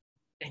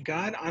 And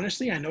God,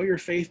 honestly, I know you're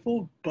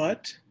faithful,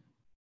 but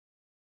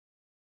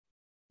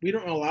we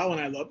don't allow,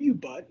 and I love you,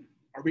 but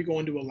are we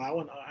going to allow,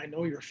 and I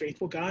know you're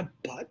faithful, God,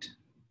 but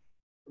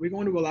are we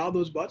going to allow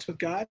those buts with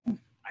God?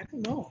 I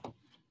don't know.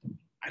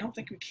 I don't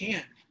think we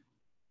can.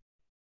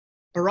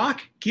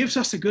 Barak gives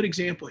us a good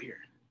example here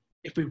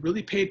if we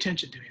really pay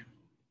attention to him.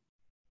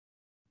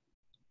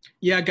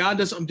 Yeah, God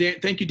doesn't,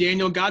 thank you,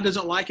 Daniel. God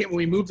doesn't like it when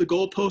we move the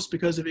goalpost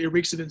because of it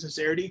reeks of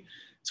insincerity.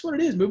 That's what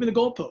it is, moving the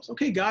goalpost.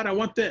 Okay, God, I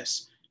want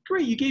this.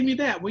 Great, you gave me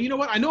that. Well, you know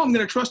what? I know I'm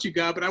going to trust you,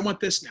 God, but I want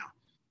this now.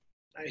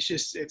 It's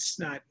just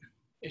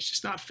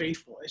not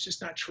faithful. It's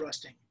just not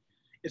trusting.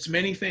 It's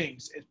many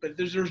things, but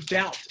there's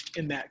doubt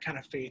in that kind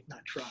of faith,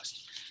 not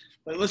trust.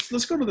 But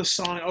let's go to the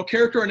song. Oh,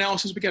 character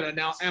analysis. We got to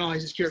now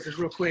analyze these characters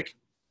real quick.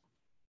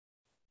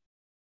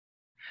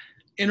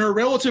 In her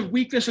relative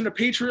weakness in a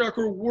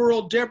patriarchal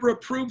world, Deborah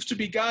proves to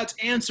be God's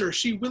answer.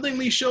 She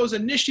willingly shows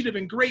initiative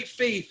and great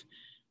faith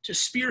to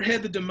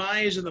spearhead the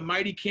demise of the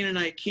mighty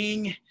Canaanite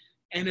king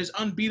and his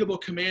unbeatable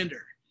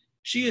commander.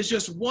 She is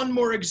just one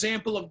more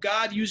example of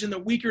God using the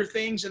weaker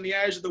things in the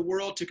eyes of the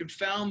world to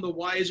confound the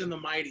wise and the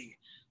mighty.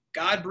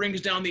 God brings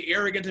down the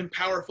arrogant and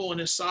powerful in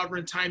his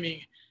sovereign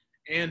timing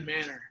and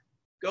manner.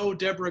 Go,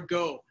 Deborah,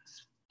 go.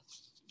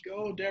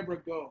 Go,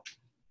 Deborah, go.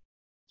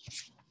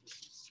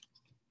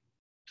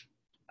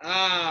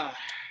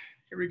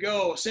 Here we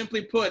go.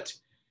 Simply put,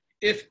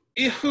 if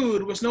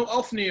Ehud was no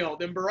Othniel,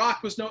 then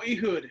Barak was no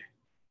Ehud.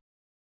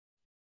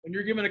 When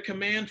you're given a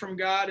command from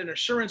God and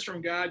assurance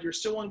from God, you're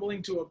still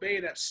unwilling to obey,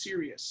 that's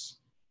serious.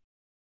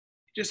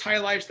 It just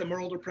highlights the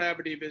moral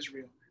depravity of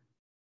Israel.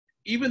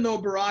 Even though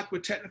Barak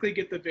would technically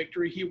get the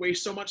victory, he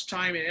wastes so much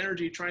time and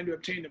energy trying to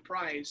obtain the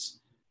prize,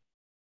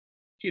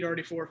 he'd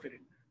already forfeited.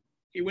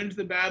 He wins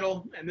the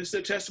battle, and this is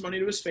a testimony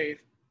to his faith,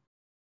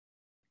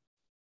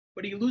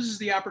 but he loses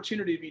the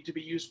opportunity to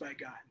be used by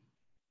God,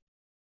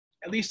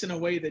 at least in a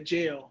way that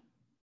Jael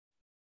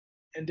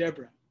and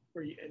Deborah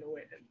were in a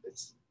way.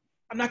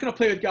 I'm not going to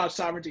play with God's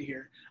sovereignty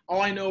here.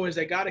 All I know is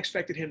that God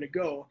expected him to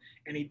go,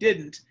 and he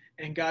didn't,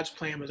 and God's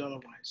plan was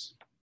otherwise.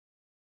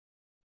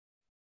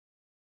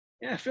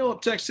 Yeah,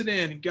 Philip texted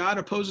in, God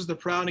opposes the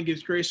proud and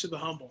gives grace to the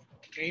humble.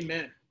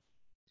 Amen.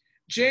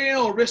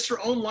 Jael risked her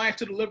own life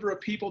to deliver a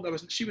people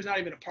that she was not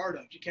even a part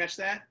of. Did you catch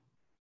that?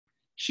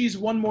 She's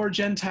one more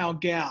Gentile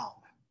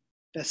gal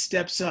that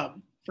steps up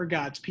for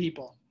God's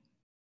people.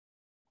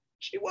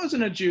 She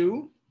wasn't a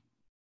Jew.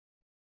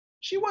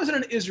 She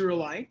wasn't an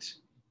Israelite.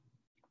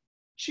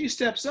 She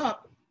steps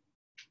up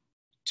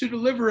to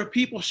deliver a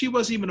people she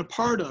wasn't even a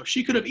part of.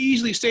 She could have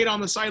easily stayed on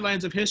the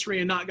sidelines of history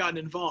and not gotten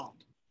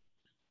involved.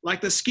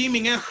 Like the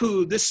scheming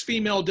Ehud, this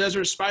female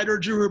desert spider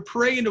drew her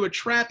prey into a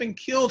trap and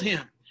killed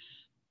him.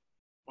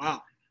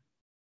 Wow.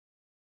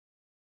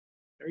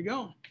 There you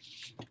go.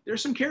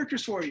 There's some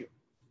characters for you.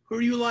 Who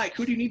are you like?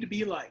 Who do you need to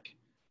be like?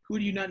 Who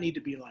do you not need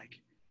to be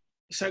like?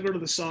 Let's go to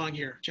the song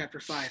here,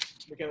 chapter 5.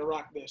 We're going to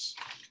rock this.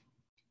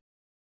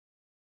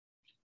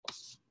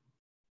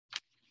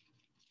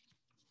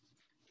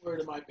 Where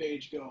did my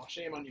page go?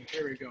 Shame on you.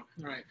 Here we go.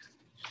 All right.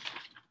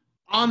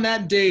 On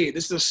that day,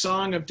 this is a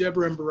song of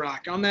Deborah and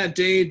Barak. On that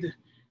day,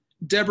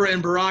 Deborah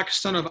and Barak,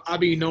 son of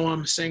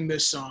Abinoam, sang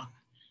this song.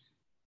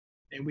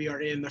 And we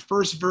are in the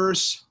first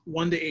verse,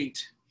 1-8.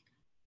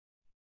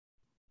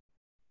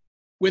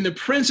 When the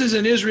princes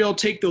in Israel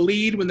take the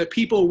lead, when the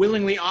people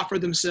willingly offer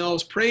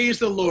themselves, praise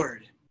the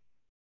Lord.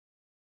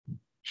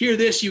 Hear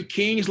this, you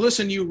kings.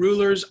 Listen, you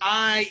rulers.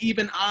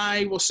 Even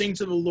I, will sing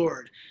to the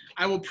Lord.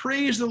 I will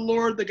praise the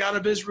Lord, the God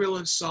of Israel,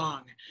 in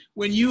song.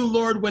 When you,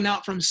 Lord, went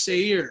out from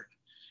Seir,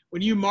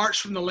 when you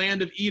marched from the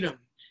land of Edom,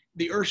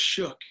 the earth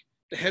shook,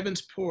 the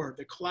heavens poured,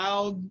 the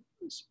clouds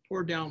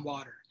poured down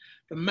water.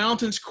 The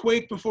mountains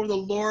quaked before the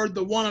Lord,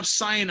 the one of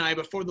Sinai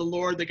before the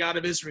Lord, the God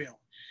of Israel.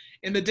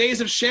 In the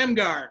days of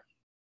Shamgar,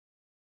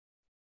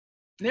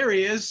 there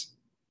he is,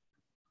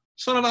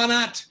 son of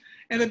Anat.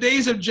 In the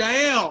days of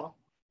Jael,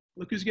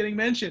 look who's getting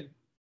mentioned.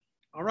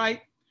 All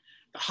right.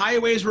 The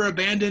highways were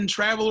abandoned.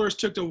 Travelers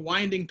took to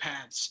winding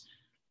paths.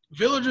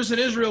 Villagers in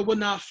Israel would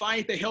not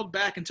fight. They held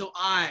back until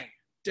I,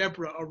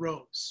 Deborah,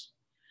 arose.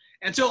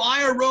 Until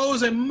I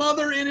arose, a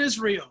mother in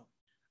Israel.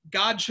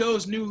 God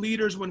chose new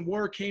leaders when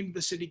war came to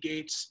the city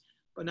gates,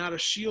 but not a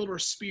shield or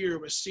spear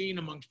was seen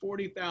among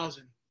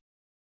 40,000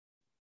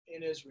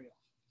 in Israel.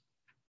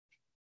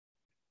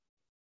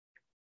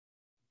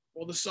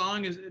 Well, the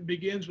song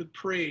begins with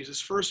praise. This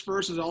first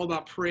verse is all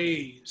about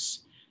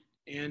praise.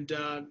 And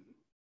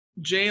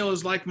Jael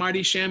is like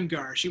mighty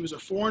Shamgar. She was a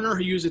foreigner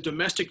who used a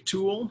domestic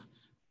tool.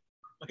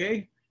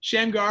 Okay?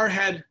 Shamgar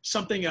had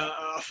something a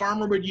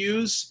farmer would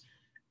use.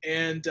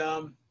 And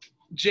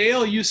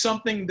Jael used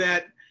something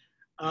that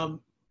a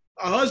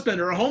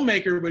husband or a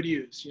homemaker would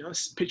use. You know,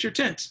 pitch your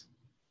tent.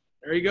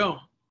 There you go.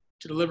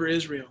 To deliver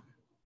Israel.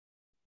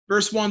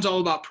 Verse 1's all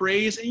about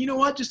praise. And you know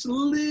what? Just a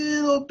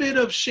little bit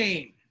of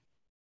shame.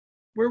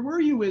 Where were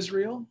you,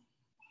 Israel?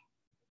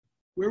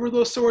 Where were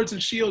those swords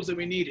and shields that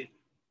we needed?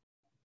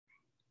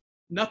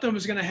 Nothing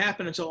was going to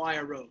happen until I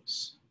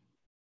arose.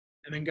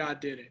 And then God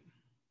did it.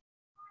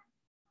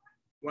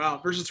 Wow,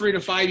 verses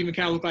 3-5 even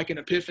kind of look like an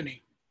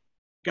epiphany.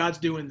 God's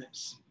doing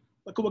this.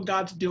 Look at what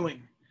God's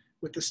doing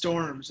with the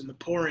storms and the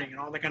pouring and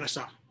all that kind of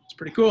stuff. It's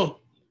pretty cool.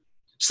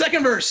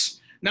 Second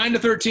verse,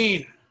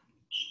 9-13.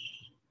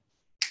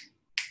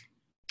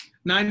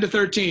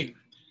 9-13.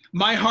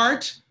 My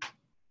heart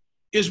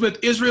is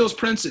with Israel's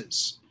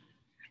princes,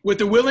 with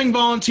the willing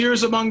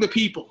volunteers among the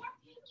people.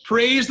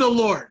 Praise the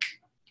Lord.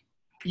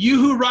 You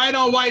who ride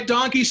on white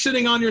donkeys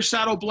sitting on your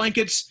saddle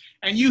blankets,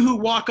 and you who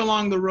walk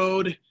along the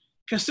road,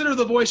 consider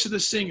the voice of the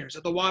singers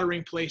at the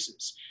watering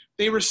places.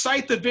 They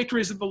recite the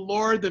victories of the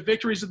Lord, the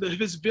victories of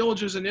his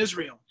villages in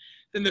Israel.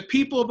 Then the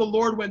people of the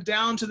Lord went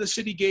down to the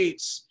city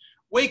gates.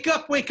 Wake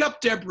up,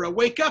 Deborah.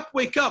 Wake up,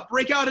 break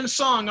out in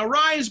song.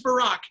 Arise,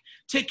 Barak.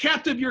 Take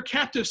captive your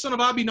captive, son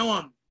of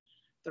Abinoam.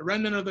 The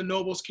remnant of the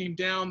nobles came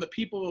down. The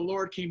people of the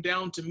Lord came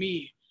down to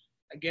me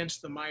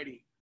against the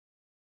mighty.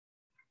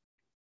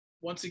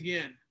 Once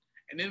again,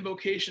 an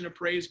invocation to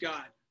praise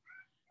God.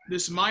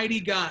 This mighty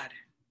God,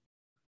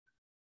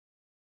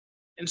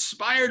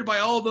 inspired by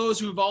all those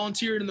who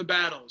volunteered in the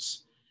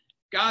battles,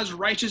 God's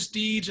righteous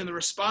deeds and the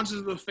responses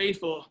of the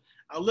faithful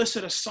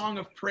elicit a song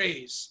of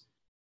praise,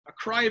 a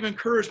cry of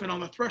encouragement on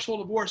the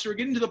threshold of war. So we're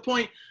getting to the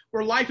point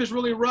where life is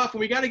really rough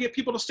and we got to get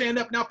people to stand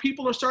up. Now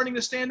people are starting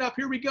to stand up.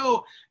 Here we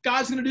go.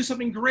 God's going to do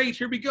something great.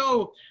 Here we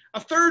go. A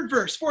third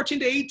verse,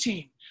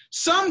 14-18.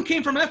 Some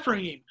came from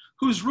Ephraim,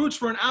 whose roots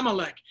were in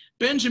Amalek.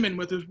 Benjamin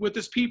with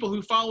his people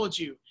who followed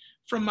you.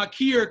 From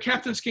Machir,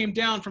 captains came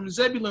down. From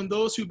Zebulun,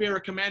 those who bear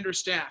a commander's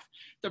staff.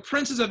 The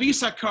princes of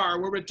Issachar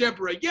were with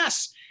Deborah.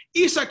 Yes,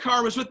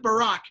 Issachar was with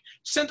Barak,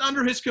 sent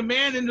under his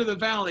command into the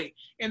valley.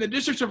 In the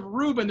district of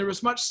Reuben, there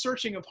was much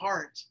searching of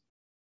heart.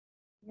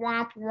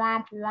 Womp,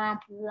 womp, womp,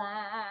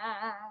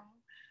 womp.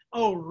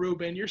 Oh,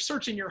 Reuben, you're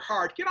searching your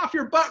heart. Get off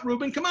your butt,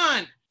 Reuben, come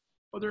on.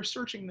 Well, they're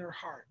searching their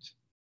heart.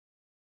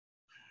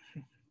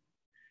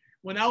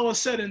 When all is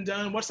said and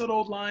done, what's that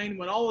old line?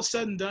 When all is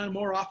said and done,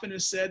 more often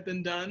is said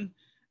than done.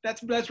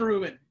 That's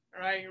Reuben,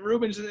 all right?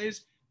 Reuben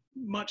is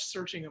much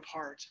searching of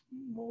heart.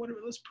 Well,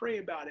 let's pray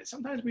about it.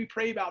 Sometimes we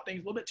pray about things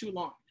a little bit too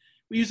long.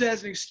 We use that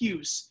as an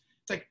excuse.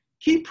 It's like,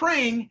 keep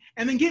praying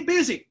and then get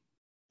busy.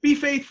 Be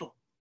faithful.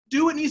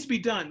 Do what needs to be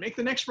done. Make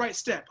the next right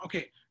step.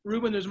 Okay,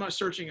 Reuben, there's much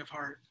searching of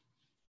heart.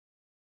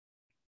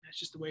 That's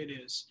just the way it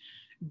is.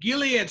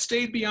 Gilead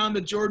stayed beyond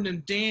the Jordan,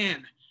 and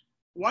Dan.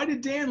 Why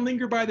did Dan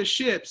linger by the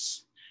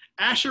ships?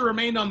 Asher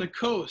remained on the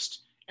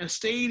coast and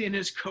stayed in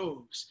his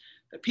coves.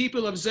 The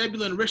people of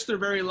Zebulun risked their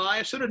very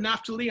lives, so did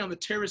Naphtali on the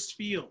terraced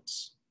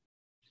fields.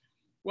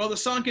 Well, the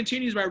song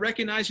continues by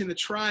recognizing the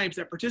tribes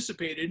that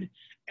participated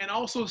and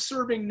also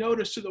serving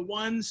notice to the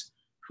ones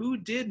who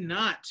did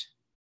not.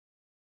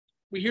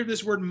 We hear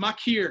this word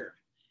Machir.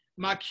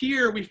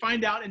 Machir, we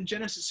find out in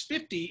Genesis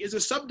 50, is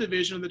a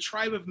subdivision of the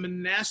tribe of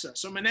Manasseh.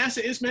 So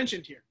Manasseh is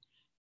mentioned here.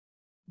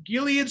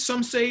 Gilead,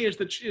 some say, is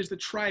the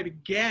tribe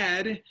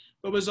Gad,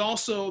 but was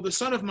also the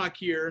son of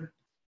Machir,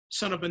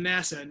 son of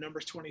Manasseh in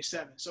Numbers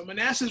 27. So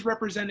Manasseh is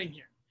representing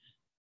here.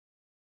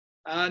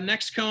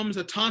 Next comes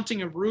the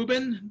taunting of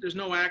Reuben. There's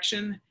no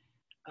action.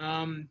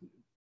 Dan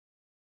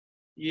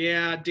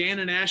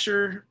and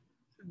Asher,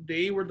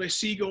 they were the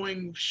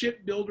seagoing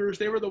shipbuilders.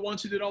 They were the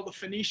ones who did all the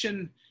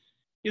Phoenician.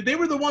 They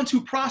were the ones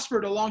who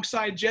prospered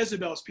alongside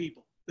Jezebel's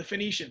people, the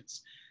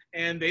Phoenicians.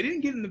 And they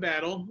didn't get in the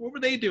battle. What were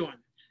they doing?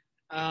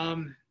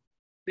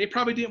 They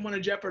probably didn't want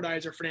to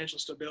jeopardize their financial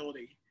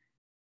stability.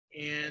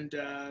 And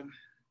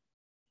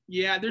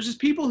yeah, there's just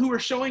people who are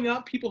showing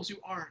up, people who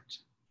aren't.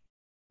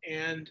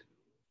 And,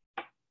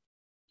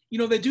 you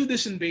know, they do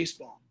this in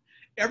baseball.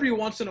 Every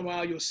once in a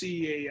while, you'll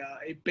see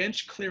a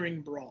bench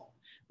clearing brawl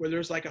where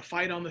there's like a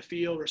fight on the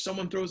field or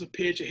someone throws a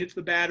pitch, it hits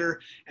the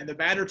batter, and the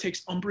batter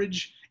takes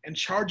umbrage and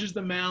charges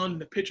the mound,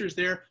 and the pitcher's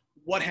there.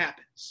 What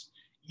happens?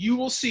 You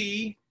will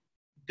see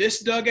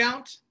this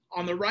dugout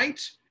on the right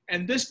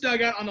and this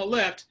dugout on the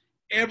left.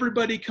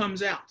 Everybody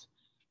comes out.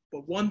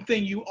 But one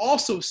thing you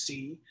also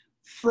see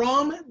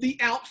from the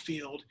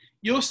outfield,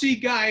 you'll see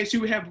guys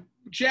who have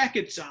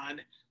jackets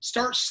on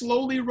start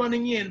slowly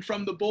running in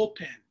from the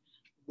bullpen.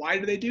 Why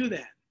do they do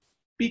that?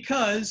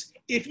 Because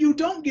if you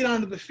don't get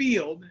onto the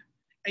field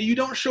and you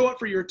don't show up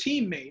for your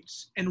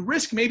teammates and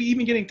risk maybe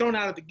even getting thrown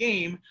out of the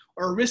game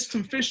or risk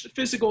some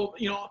physical,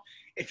 you know,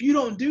 if you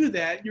don't do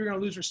that, you're going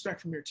to lose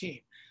respect from your team.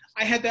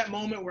 I had that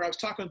moment where I was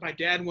talking with my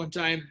dad one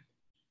time.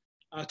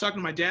 I was talking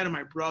to my dad and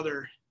my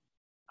brother.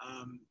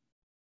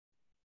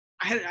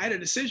 I had a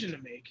decision to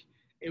make.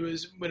 It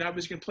was when I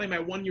was going to play my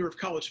 1 year of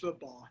college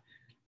football.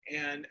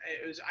 And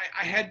it was,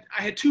 I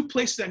had two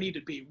places I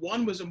needed to be.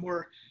 One was a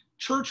more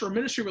church or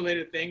ministry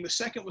related thing. The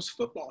second was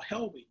football,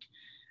 Hell Week.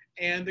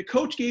 And the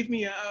coach gave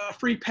me a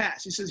free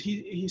pass.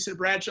 He said,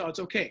 Bradshaw, it's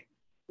okay.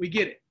 We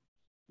get it.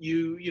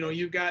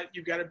 You've got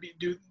to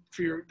do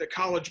for the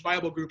college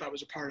Bible group I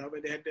was a part of.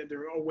 They had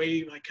their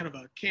away, like kind of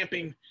a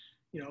camping,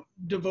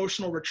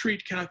 devotional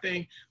retreat kind of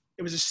thing.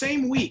 It was the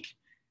same week.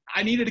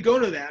 I needed to go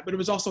to that, but it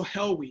was also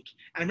Hell Week.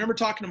 And I remember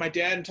talking to my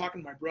dad and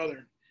talking to my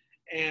brother.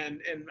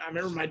 And I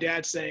remember my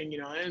dad saying,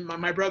 and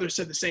my brother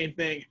said the same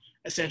thing,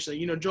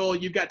 essentially, Joel,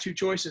 you've got two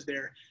choices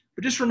there.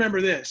 But just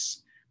remember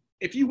this.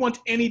 If you want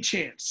any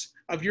chance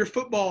of your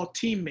football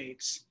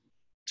teammates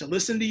to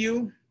listen to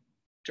you,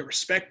 to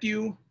respect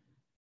you,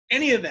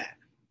 any of that,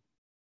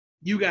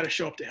 you got to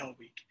show up to Hell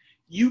Week.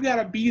 You got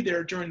to be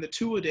there during the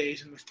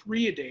 2-a-days and the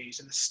 3-a-days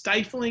and the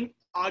stifling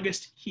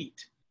August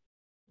heat.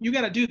 You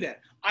got to do that.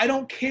 I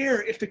don't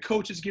care if the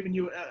coach is giving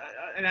you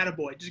an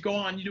attaboy. Just go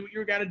on. You do what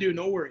you got to do.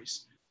 No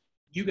worries.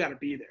 You got to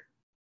be there,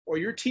 or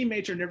your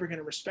teammates are never going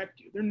to respect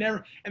you. They're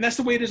never, and that's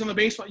the way it is on the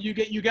baseball.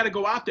 You got to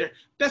go out there.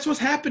 That's what's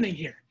happening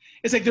here.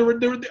 It's like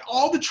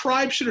all the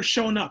tribes should have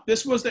shown up.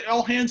 This was the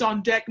all hands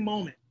on deck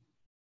moment.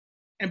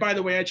 And by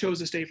the way, I chose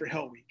to stay for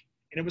Hell Week,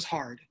 and it was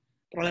hard,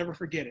 but I'll never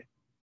forget it.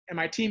 And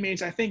my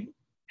teammates, I think,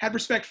 had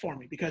respect for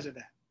me because of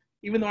that,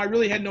 even though I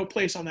really had no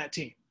place on that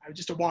team. I was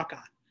just a walk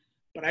on,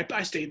 but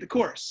I stayed the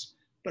course.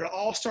 But it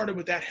all started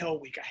with that Hell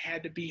Week. I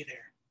had to be there.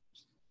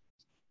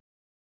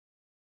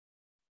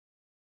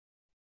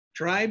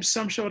 Tribes,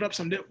 some showed up,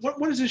 some didn't. What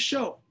does this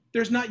show?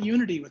 There's not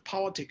unity with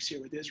politics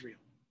here with Israel.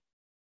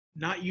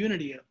 Not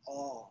unity at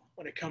all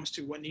when it comes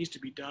to what needs to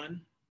be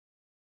done.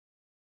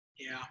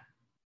 Yeah.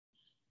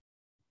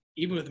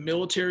 Even with the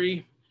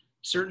military,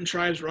 certain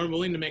tribes were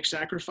unwilling to make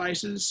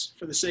sacrifices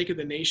for the sake of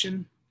the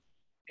nation,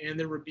 and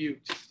they're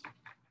rebuked.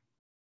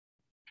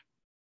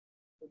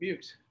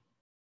 Rebuked.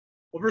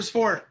 Well, verse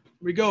 4. Here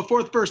we go.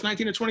 Fourth verse,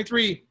 19 to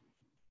 23.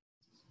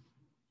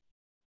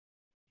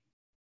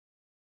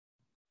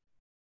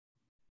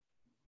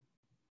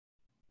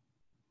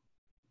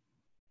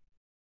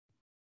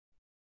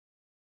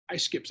 I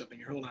skipped something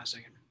here. Hold on a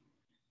second.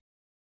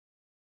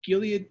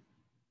 Gilead.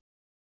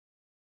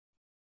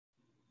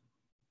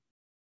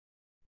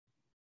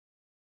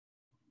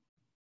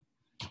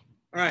 All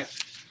right.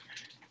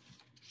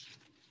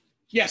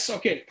 Yes,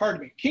 okay,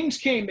 pardon me. Kings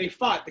came, they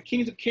fought. The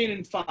kings of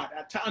Canaan fought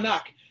at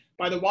Taanach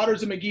by the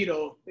waters of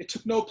Megiddo. They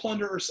took no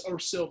plunder or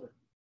silver.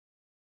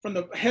 From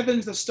the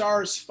heavens, the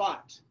stars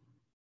fought.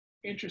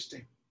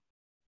 Interesting.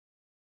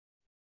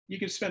 You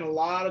could spend a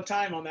lot of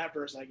time on that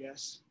verse, I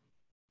guess.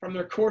 From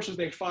their courses,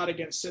 they fought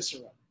against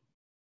Sisera.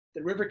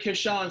 The river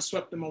Kishon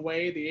swept them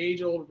away, the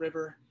age-old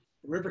river.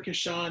 The river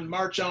Kishon,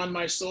 march on,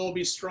 my soul,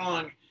 be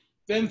strong.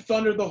 Then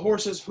thundered the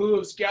horses'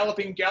 hooves,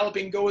 galloping,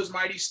 galloping, go his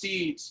mighty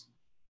steeds.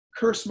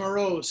 Curse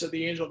Meroz, said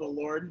the angel of the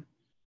Lord.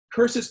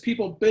 Curse his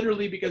people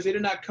bitterly because they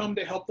did not come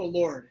to help the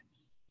Lord,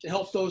 to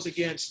help those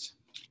against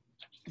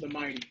the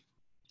mighty.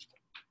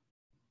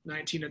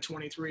 19 to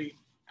 23.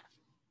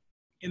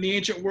 In the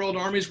ancient world,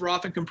 armies were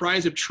often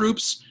comprised of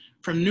troops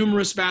from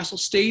numerous vassal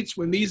states.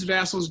 When these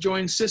vassals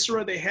joined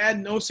Sisera, they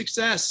had no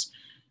success,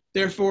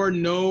 therefore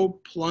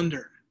no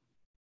plunder.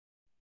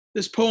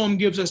 This poem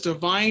gives us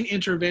divine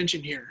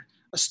intervention here,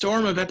 a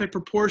storm of epic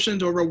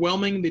proportions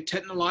overwhelming the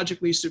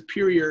technologically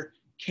superior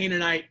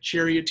Canaanite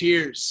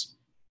charioteers.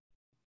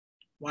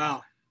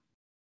 Wow.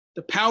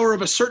 The power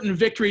of a certain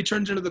victory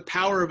turns into the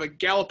power of a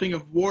galloping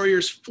of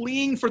warriors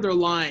fleeing for their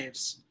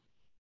lives.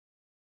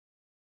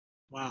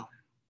 Wow.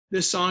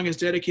 This song is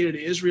dedicated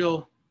to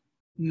Israel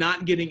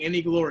not getting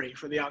any glory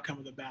for the outcome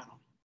of the battle,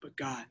 but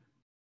God.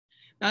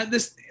 Now,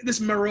 this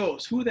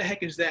Meroz, who the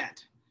heck is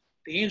that?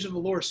 The angel of the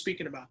Lord is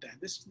speaking about that.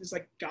 This is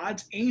like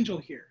God's angel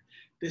here.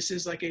 This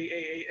is like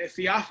a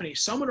theophany.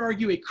 Some would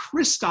argue a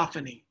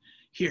Christophany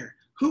here.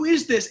 Who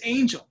is this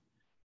angel?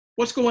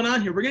 What's going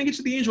on here? We're going to get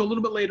to the angel a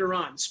little bit later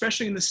on,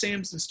 especially in the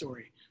Samson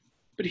story.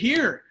 But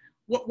here,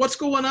 what's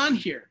going on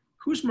here?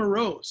 Who's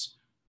Meroz?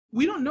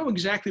 We don't know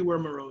exactly where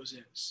Meroz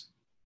is.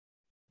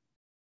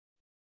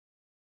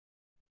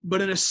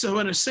 But in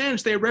a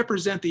sense, they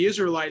represent the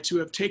Israelites who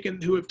have taken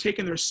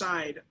their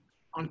side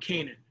on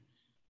Canaan.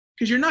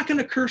 Because you're not going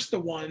to curse the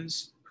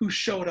ones who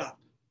showed up.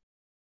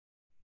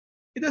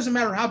 It doesn't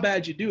matter how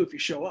bad you do if you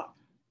show up.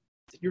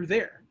 You're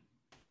there.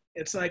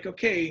 It's like,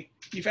 okay,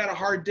 you've had a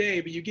hard day,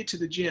 but you get to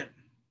the gym.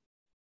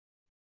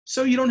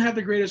 So you don't have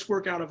the greatest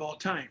workout of all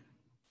time.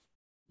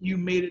 You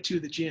made it to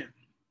the gym.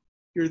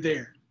 You're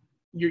there.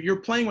 You're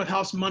playing with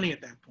house money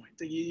at that point.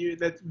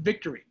 That's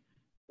victory.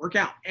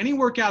 Workout. Any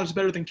workout is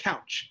better than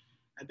couch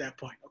at that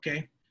point,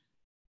 okay?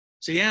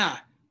 So yeah,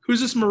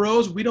 who's this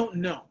Meroz? We don't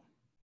know.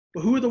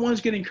 But who are the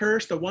ones getting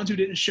cursed? The ones who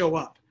didn't show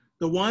up.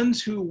 The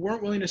ones who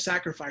weren't willing to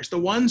sacrifice. The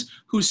ones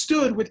who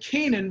stood with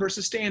Canaan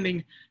versus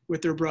standing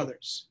with their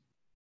brothers.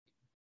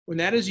 When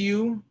that is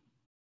you,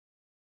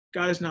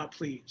 God is not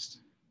pleased.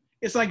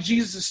 It's like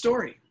Jesus'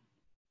 story.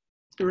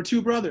 There were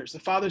two brothers. The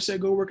father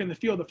said, go work in the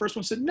field. The first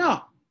one said,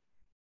 no,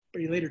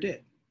 but he later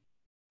did.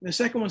 And the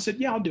second one said,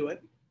 yeah, I'll do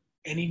it.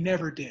 And he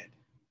never did.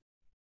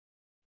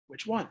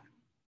 Which one?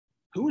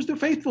 Who was the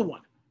faithful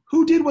one?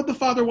 Who did what the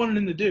father wanted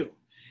him to do?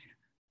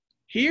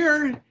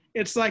 Here,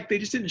 it's like they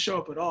just didn't show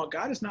up at all.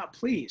 God is not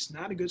pleased.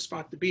 Not a good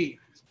spot to be.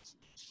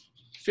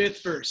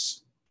 5th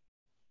verse,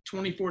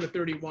 24 to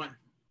 31.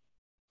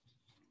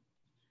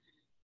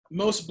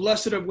 Most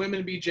blessed of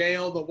women be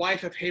Jael, the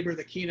wife of Heber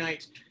the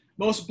Kenite,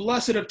 most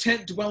blessed of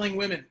tent-dwelling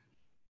women.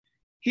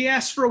 He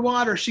asked for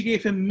water, she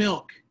gave him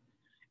milk.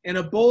 In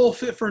a bowl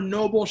fit for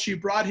noble, she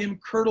brought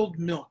him curdled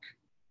milk.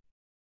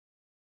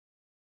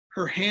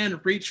 Her hand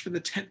reached for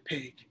the tent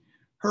peg,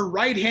 her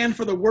right hand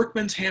for the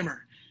workman's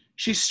hammer.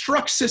 She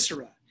struck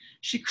Sisera.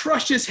 She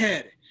crushed his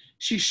head.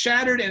 She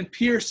shattered and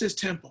pierced his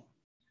temple.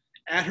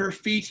 At her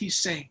feet he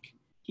sank.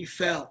 He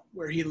fell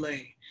where he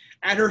lay.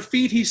 At her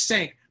feet he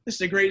sank. This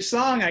is a great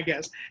song, I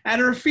guess. At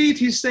her feet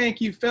he sank.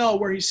 He fell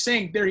where he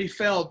sank. There he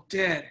fell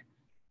dead.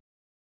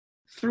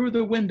 Through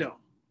the window.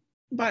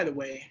 By the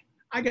way,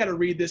 I got to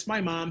read this. My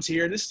mom's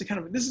here. This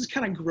is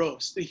kind of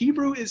gross. The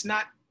Hebrew is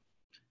not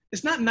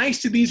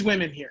nice to these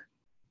women here.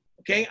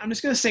 Okay, I'm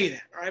just going to say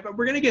that. All right, but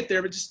we're going to get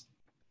there. But just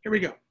here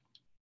we go.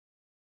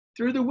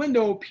 Through the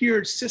window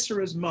appeared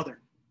Sisera's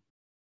mother.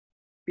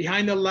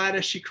 Behind the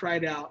lattice she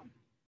cried out,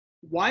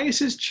 why is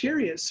his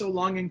chariot so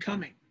long in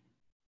coming?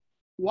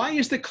 Why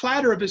is the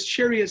clatter of his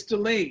chariots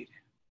delayed?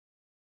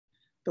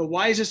 The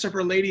wisest of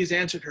her ladies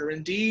answered her.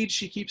 Indeed,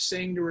 she keeps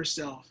saying to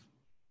herself,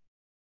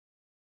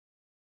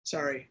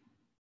 sorry,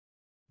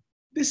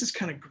 this is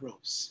kind of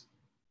gross.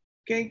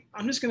 Okay,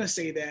 I'm just going to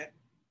say that.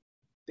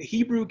 The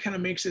Hebrew kind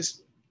of makes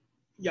this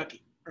yucky,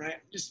 all right?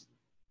 Just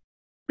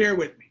bear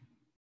with me.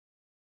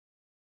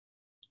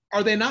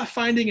 Are they not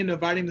finding and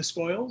dividing the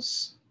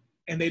spoils?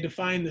 And they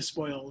define the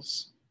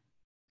spoils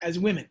as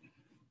women.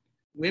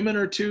 Women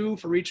are 2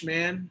 for each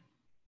man.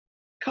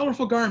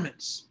 Colorful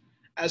garments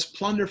as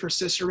plunder for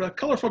Sisera.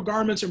 Colorful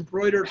garments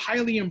embroidered,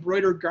 highly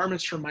embroidered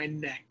garments for my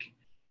neck.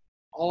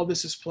 All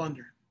this is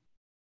plunder.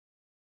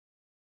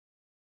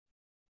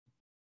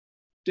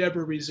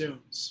 Deborah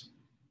resumes.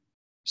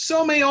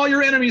 So may all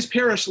your enemies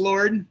perish,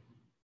 Lord,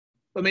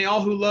 but may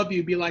all who love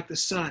you be like the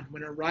sun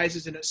when it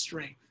rises in its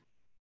strength.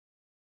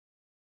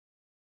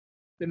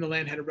 Then the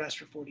land had a rest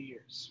for 40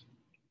 years.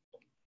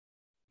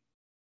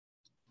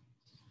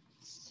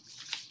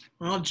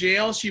 Well,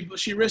 Jael,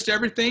 she risked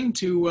everything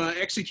to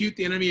execute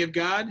the enemy of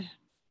God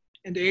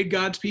and to aid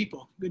God's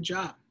people. Good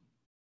job.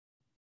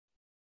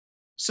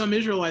 Some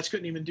Israelites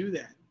couldn't even do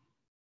that.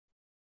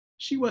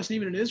 She wasn't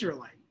even an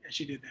Israelite as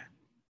she did that.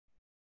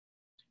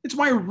 It's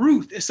why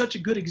Ruth is such a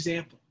good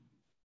example.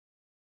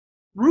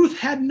 Ruth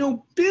had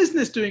no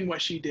business doing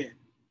what she did.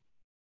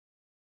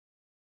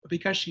 But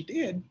because she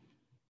did,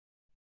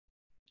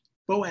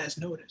 Boaz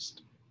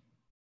noticed.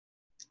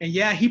 And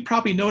yeah, he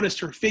probably noticed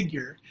her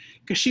figure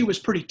because she was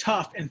pretty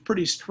tough and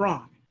pretty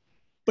strong.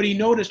 But he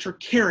noticed her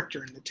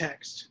character in the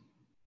text.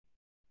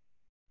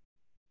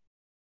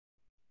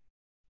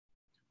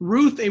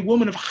 Ruth, a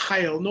woman of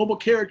Chayil, noble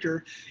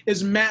character,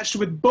 is matched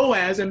with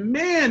Boaz, a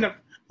man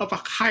of a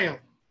Chayil.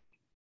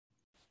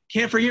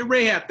 Can't forget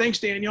Rahab. Thanks,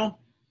 Daniel.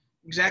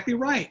 Exactly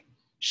right.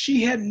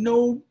 She had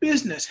no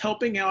business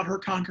helping out her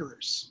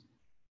conquerors.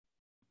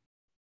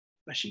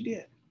 But she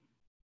did.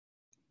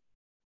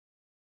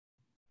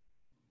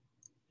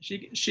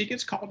 She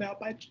gets called out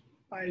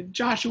by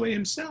Joshua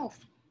himself.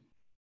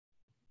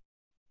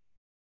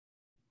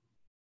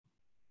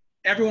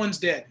 Everyone's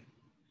dead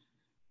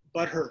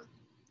but her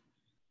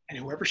and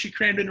whoever she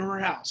crammed into her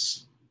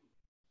house.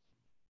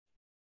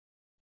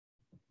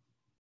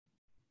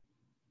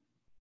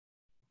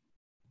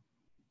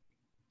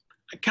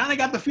 I kind of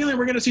got the feeling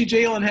we're going to see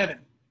Jael in heaven.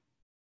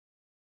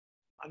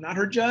 I'm not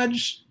her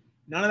judge,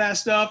 none of that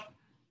stuff.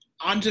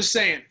 I'm just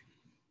saying.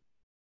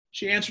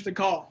 She answered the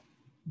call.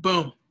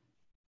 Boom.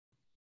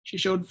 She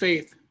showed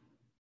faith.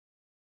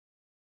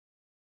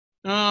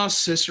 Oh,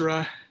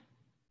 Sisera.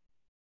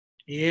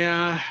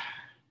 Yeah.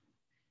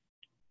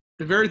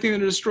 The very thing that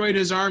destroyed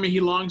his army, he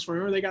longs for.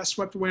 Remember, they got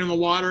swept away in the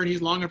water, and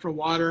he's longing for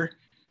water.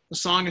 The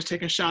song is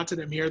taking shots at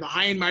him here. The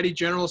high and mighty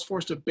general is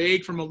forced to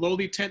beg from a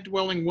lowly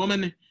tent-dwelling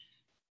woman.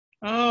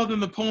 Oh, then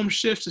the poem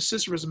shifts to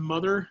Sisera's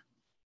mother,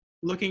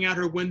 looking out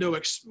her window,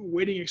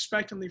 waiting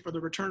expectantly for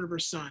the return of her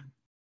son.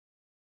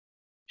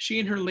 She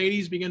and her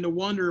ladies begin to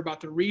wonder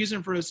about the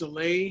reason for his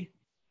delay,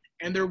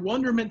 and their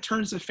wonderment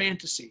turns to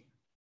fantasy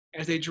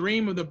as they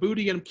dream of the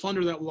booty and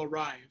plunder that will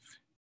arrive.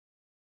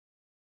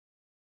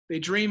 They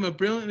dream of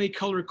brilliantly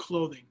colored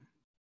clothing.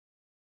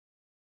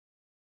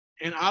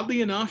 And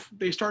oddly enough,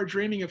 they start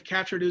dreaming of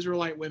captured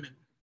Israelite women.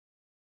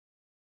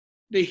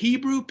 The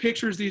Hebrew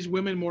pictures these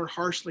women more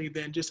harshly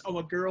than just,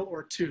 a girl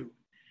or two.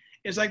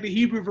 It's like the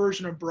Hebrew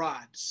version of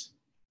broads,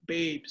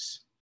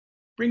 babes.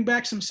 Bring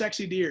back some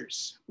sexy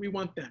deers. We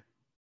want them.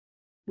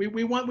 We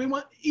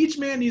want, each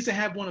man needs to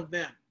have one of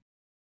them.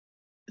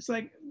 It's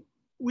like,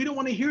 we don't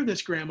want to hear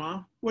this,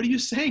 Grandma. What are you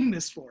saying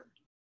this for?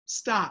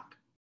 Stop.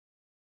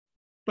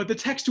 But the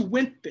text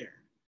went there.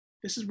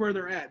 This is where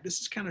they're at.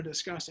 This is kind of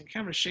disgusting,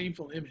 kind of a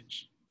shameful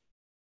image.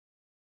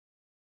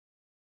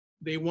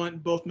 They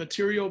want both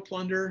material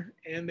plunder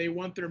and they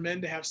want their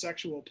men to have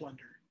sexual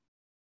plunder.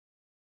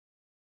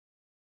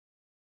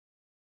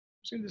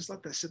 I'm just going to just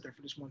let that sit there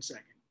for just 1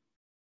 second.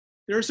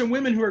 There are some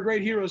women who are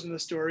great heroes in the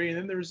story, and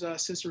then there's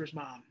Sisera's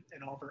mom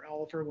and all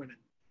of her women.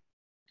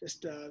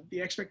 Just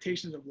the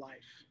expectations of life.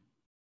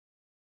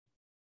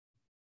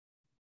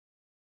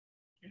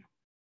 Yeah.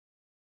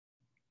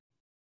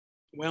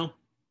 Well,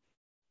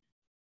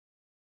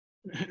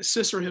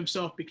 Sisera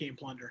himself became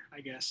plunder,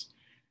 I guess.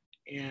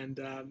 And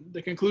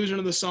the conclusion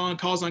of the song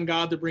calls on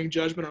God to bring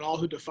judgment on all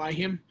who defy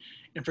him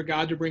and for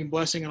God to bring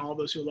blessing on all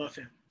those who love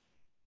him.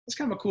 That's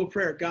kind of a cool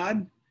prayer.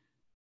 God,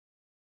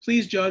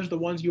 please judge the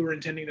ones you were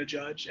intending to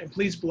judge, and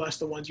please bless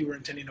the ones you were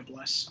intending to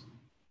bless.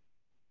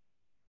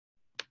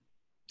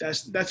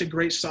 That's a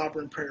great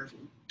sovereign prayer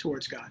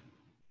towards God.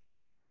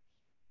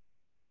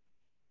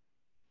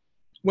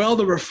 Well,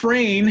 the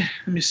refrain,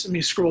 let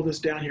me scroll this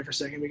down here for a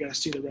second. We got to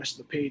see the rest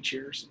of the page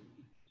here. So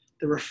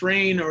the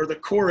refrain or the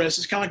chorus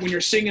is kind of like when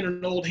you're singing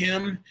an old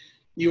hymn.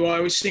 You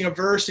always sing a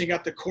verse and you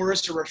got the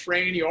chorus or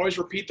refrain. You always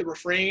repeat the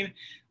refrain.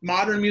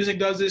 Modern music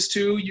does this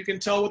too. You can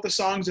tell what the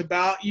song's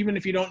about. Even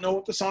if you don't know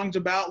what the song's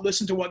about,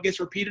 listen to what gets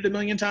repeated a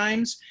million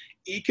times.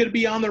 It could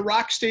be on the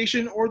rock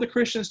station or the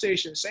Christian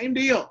station. Same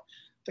deal.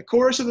 The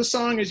chorus of the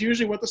song is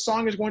usually what the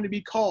song is going to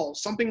be called,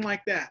 something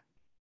like that.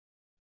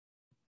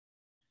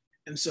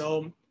 And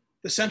so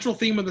the central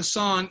theme of the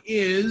song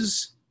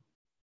is,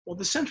 well,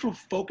 the central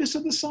focus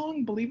of the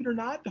song, believe it or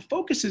not, the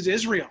focus is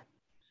Israel.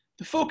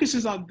 The focus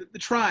is on the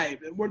tribe,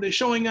 where they're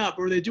showing up,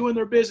 where they're doing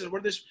their business,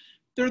 where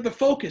they're the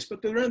focus,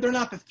 but they're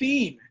not the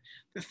theme.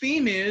 The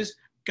theme is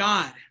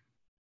God.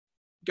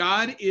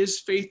 God is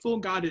faithful.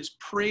 God is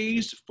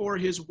praised for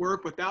his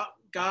work. Without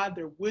God,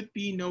 there would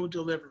be no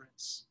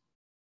deliverance.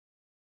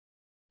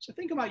 So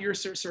think about your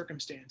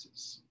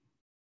circumstances.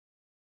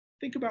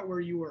 Think about where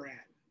you are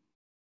at.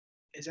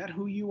 Is that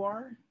who you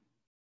are?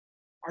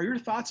 Are your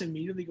thoughts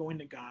immediately going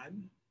to God?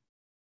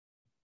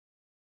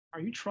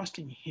 Are you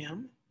trusting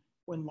him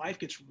when life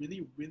gets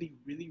really, really,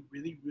 really,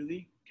 really,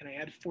 really, can I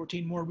add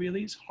 14 more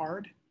reallys,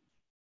 hard?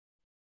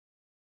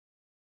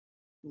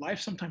 Life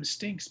sometimes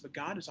stinks, but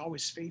God is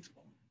always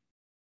faithful.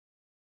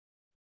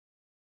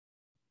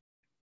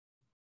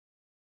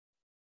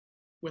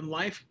 When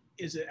life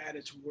is at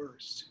its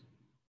worst,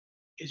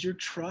 is your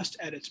trust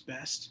at its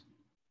best?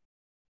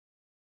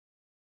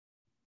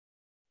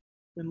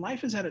 When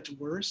life is at its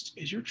worst,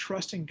 is your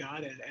trust in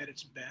God at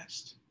its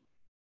best?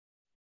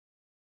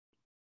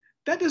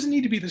 That doesn't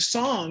need to be the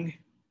song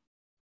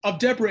of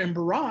Deborah and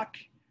Barak.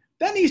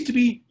 That needs to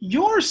be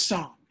your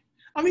song.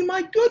 I mean,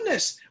 my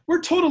goodness,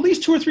 we're told at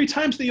least 2 or 3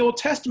 times in the Old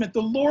Testament,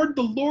 the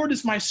Lord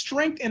is my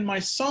strength and my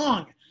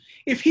song.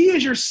 If he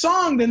is your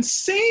song, then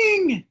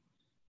sing.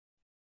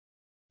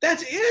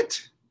 That's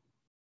it.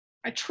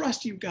 I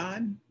trust you,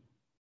 God.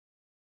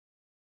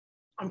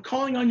 I'm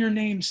calling on your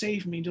name.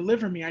 Save me,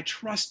 deliver me. I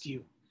trust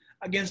you.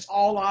 Against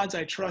all odds,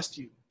 I trust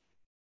you.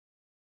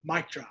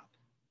 Mic drop.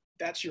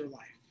 That's your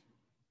life.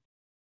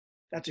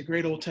 That's a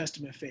great Old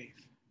Testament faith.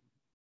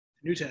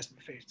 New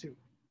Testament faith too.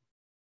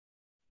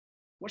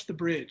 What's the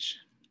bridge?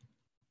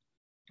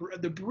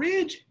 The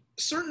bridge,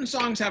 certain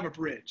songs have a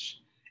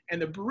bridge.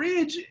 And the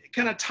bridge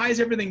kind of ties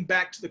everything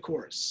back to the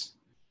chorus.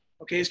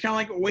 Okay, it's kind of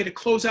like a way to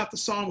close out the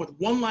song with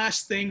one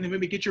last thing that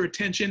maybe get your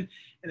attention,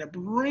 and it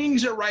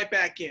brings it right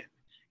back in.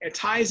 It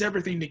ties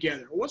everything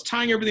together. What's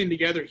tying everything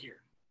together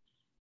here?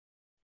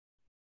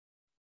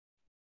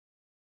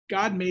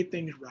 God made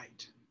things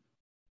right.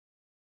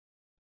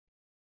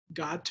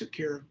 God took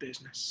care of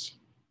business.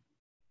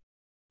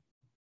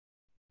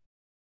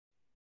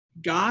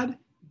 God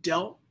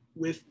dealt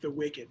with the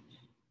wicked.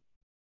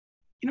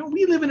 You know,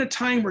 we live in a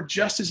time where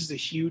justice is a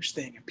huge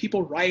thing, and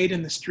people riot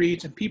in the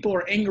streets, and people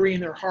are angry in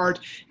their heart,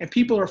 and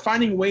people are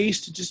finding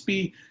ways to just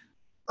be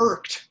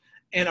irked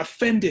and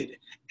offended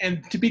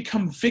and to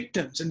become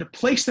victims and to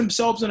place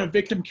themselves in a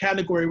victim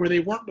category where they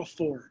weren't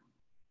before.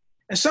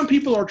 And some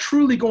people are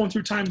truly going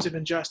through times of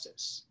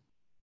injustice.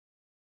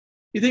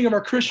 You think of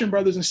our Christian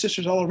brothers and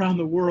sisters all around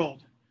the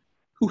world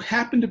who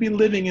happen to be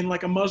living in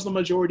like a Muslim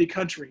majority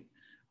country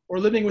or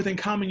living within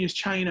communist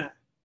China,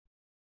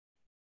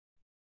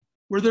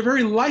 where their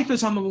very life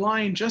is on the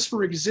line just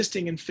for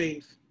existing in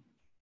faith.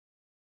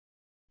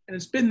 And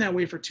it's been that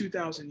way for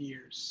 2,000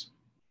 years.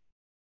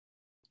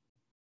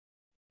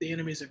 The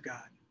enemies of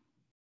God,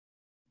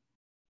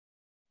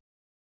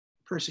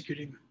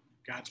 persecuting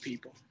God's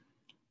people.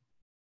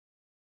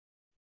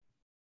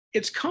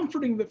 It's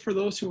comforting for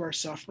those who are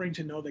suffering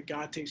to know that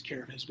God takes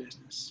care of his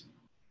business.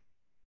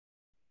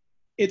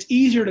 It's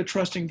easier to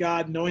trust in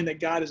God knowing that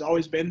God has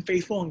always been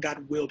faithful and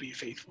God will be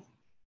faithful.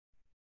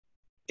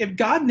 If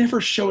God never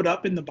showed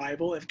up in the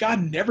Bible, if God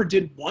never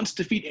did once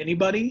defeat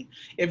anybody,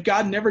 if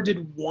God never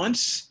did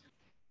once,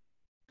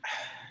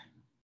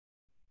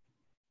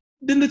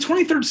 then the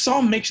 23rd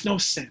Psalm makes no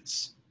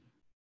sense.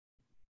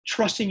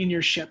 Trusting in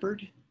your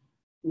shepherd,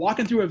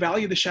 walking through a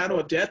valley of the shadow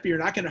of death, but you're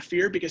not going to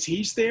fear because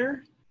he's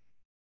there.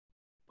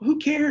 Who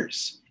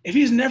cares? If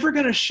he's never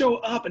going to show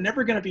up and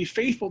never going to be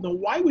faithful, then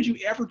why would you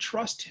ever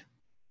trust him?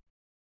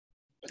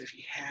 But if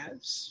he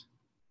has,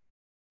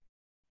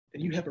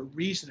 then you have a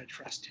reason to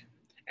trust him.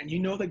 And you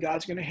know that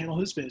God's going to handle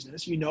his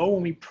business. You know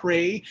when we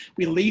pray,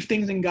 we leave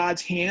things in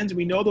God's hands, and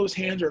we know those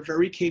hands are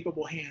very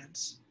capable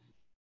hands.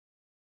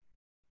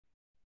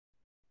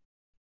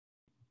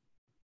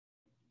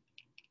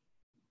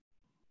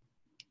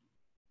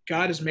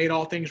 God has made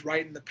all things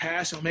right in the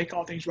past. He'll make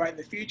all things right in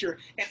the future.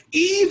 And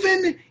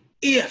even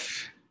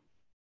if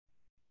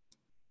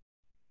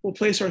we'll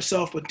place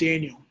ourselves with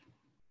Daniel,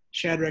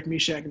 Shadrach,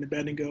 Meshach, and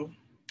Abednego,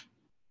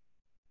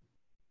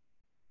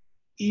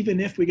 even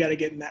if we got to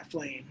get in that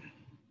flame,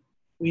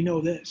 we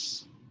know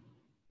this.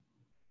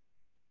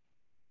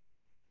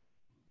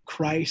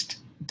 Christ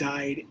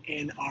died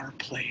in our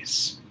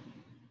place.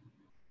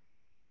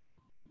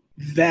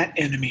 That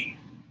enemy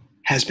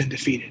has been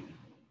defeated.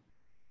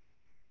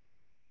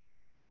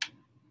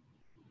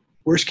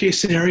 Worst case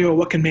scenario,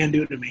 what can man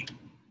do to me?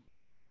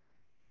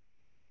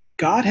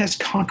 God has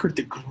conquered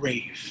the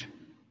grave.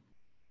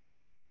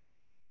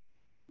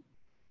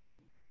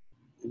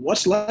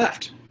 What's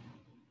left?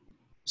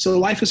 So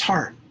life is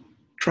hard.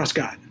 Trust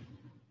God.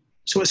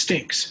 So it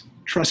stinks.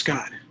 Trust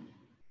God.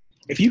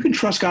 If you can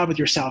trust God with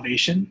your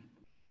salvation,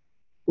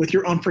 with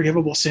your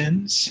unforgivable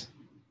sins,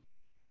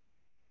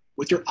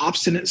 with your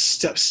obstinate,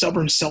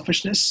 stubborn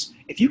selfishness,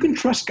 if you can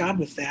trust God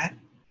with that,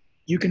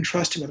 you can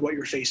trust him with what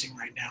you're facing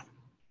right now.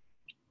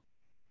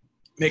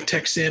 Make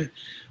text in.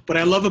 What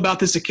I love about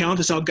this account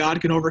is how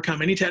God can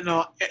overcome any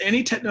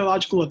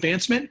technological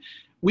advancement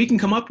we can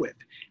come up with.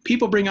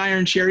 People bring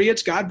iron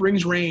chariots. God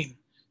brings rain.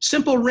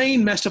 Simple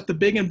rain messed up the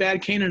big and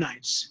bad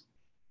Canaanites.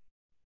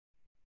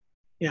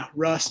 Yeah,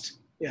 rust.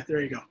 Yeah, there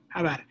you go.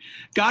 How about it?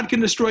 God can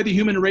destroy the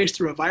human race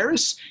through a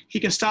virus. He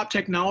can stop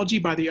technology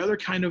by the other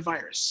kind of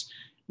virus.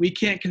 We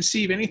can't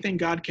conceive anything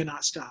God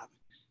cannot stop.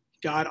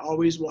 God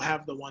always will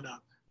have the one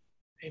up.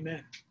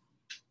 Amen.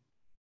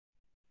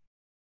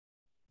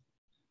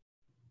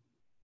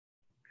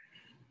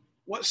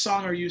 What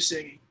song are you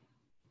singing?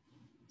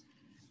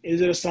 Is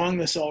it a song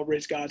that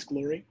celebrates God's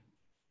glory?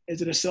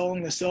 Is it a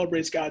song that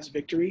celebrates God's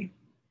victory,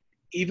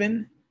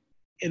 even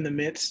in the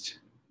midst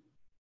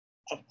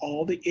of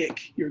all the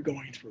ick you're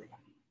going through?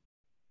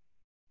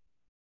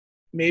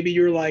 Maybe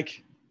you're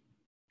like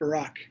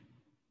Barak,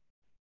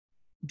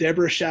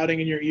 Deborah shouting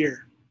in your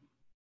ear,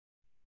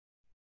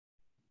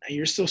 and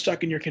you're still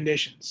stuck in your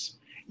conditions.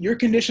 Your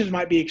conditions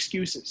might be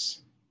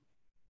excuses.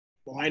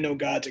 Well, I know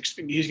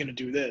he's going to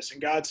do this,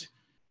 and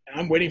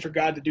I'm waiting for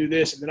God to do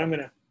this, and then I'm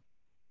going to.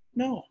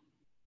 No.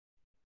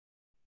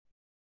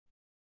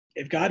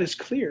 If God is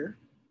clear,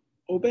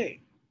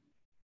 obey.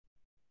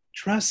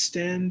 Trust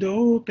and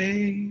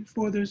obey,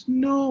 for there's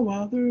no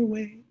other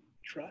way.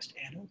 Trust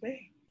and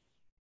obey.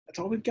 That's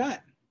all we've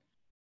got.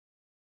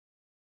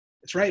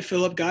 That's right,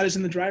 Philip. God is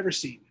in the driver's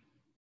seat.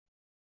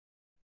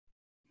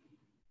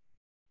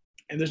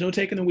 And there's no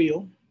taking the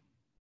wheel.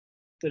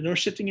 There's no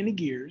shifting any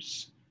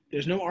gears.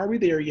 There's no are we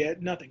there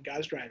yet? Nothing.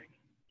 God's driving.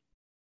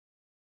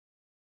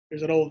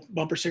 There's that old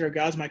bumper sticker,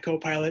 God's my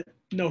co-pilot.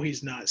 No,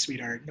 he's not,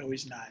 sweetheart. No,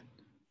 he's not.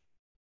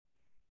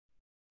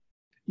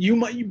 You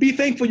might be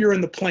thankful you're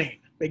in the plane,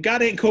 but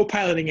God ain't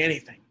co-piloting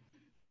anything.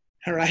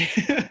 All right?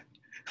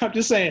 I'm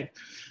just saying.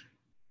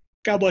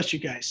 God bless you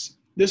guys.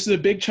 This is a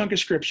big chunk of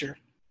scripture.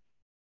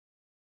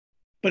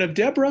 But if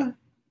Deborah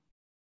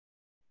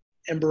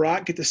and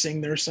Barak get to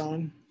sing their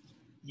song,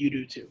 you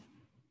do too.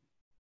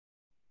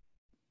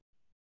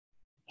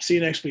 See you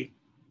next week.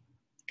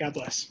 God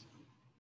bless.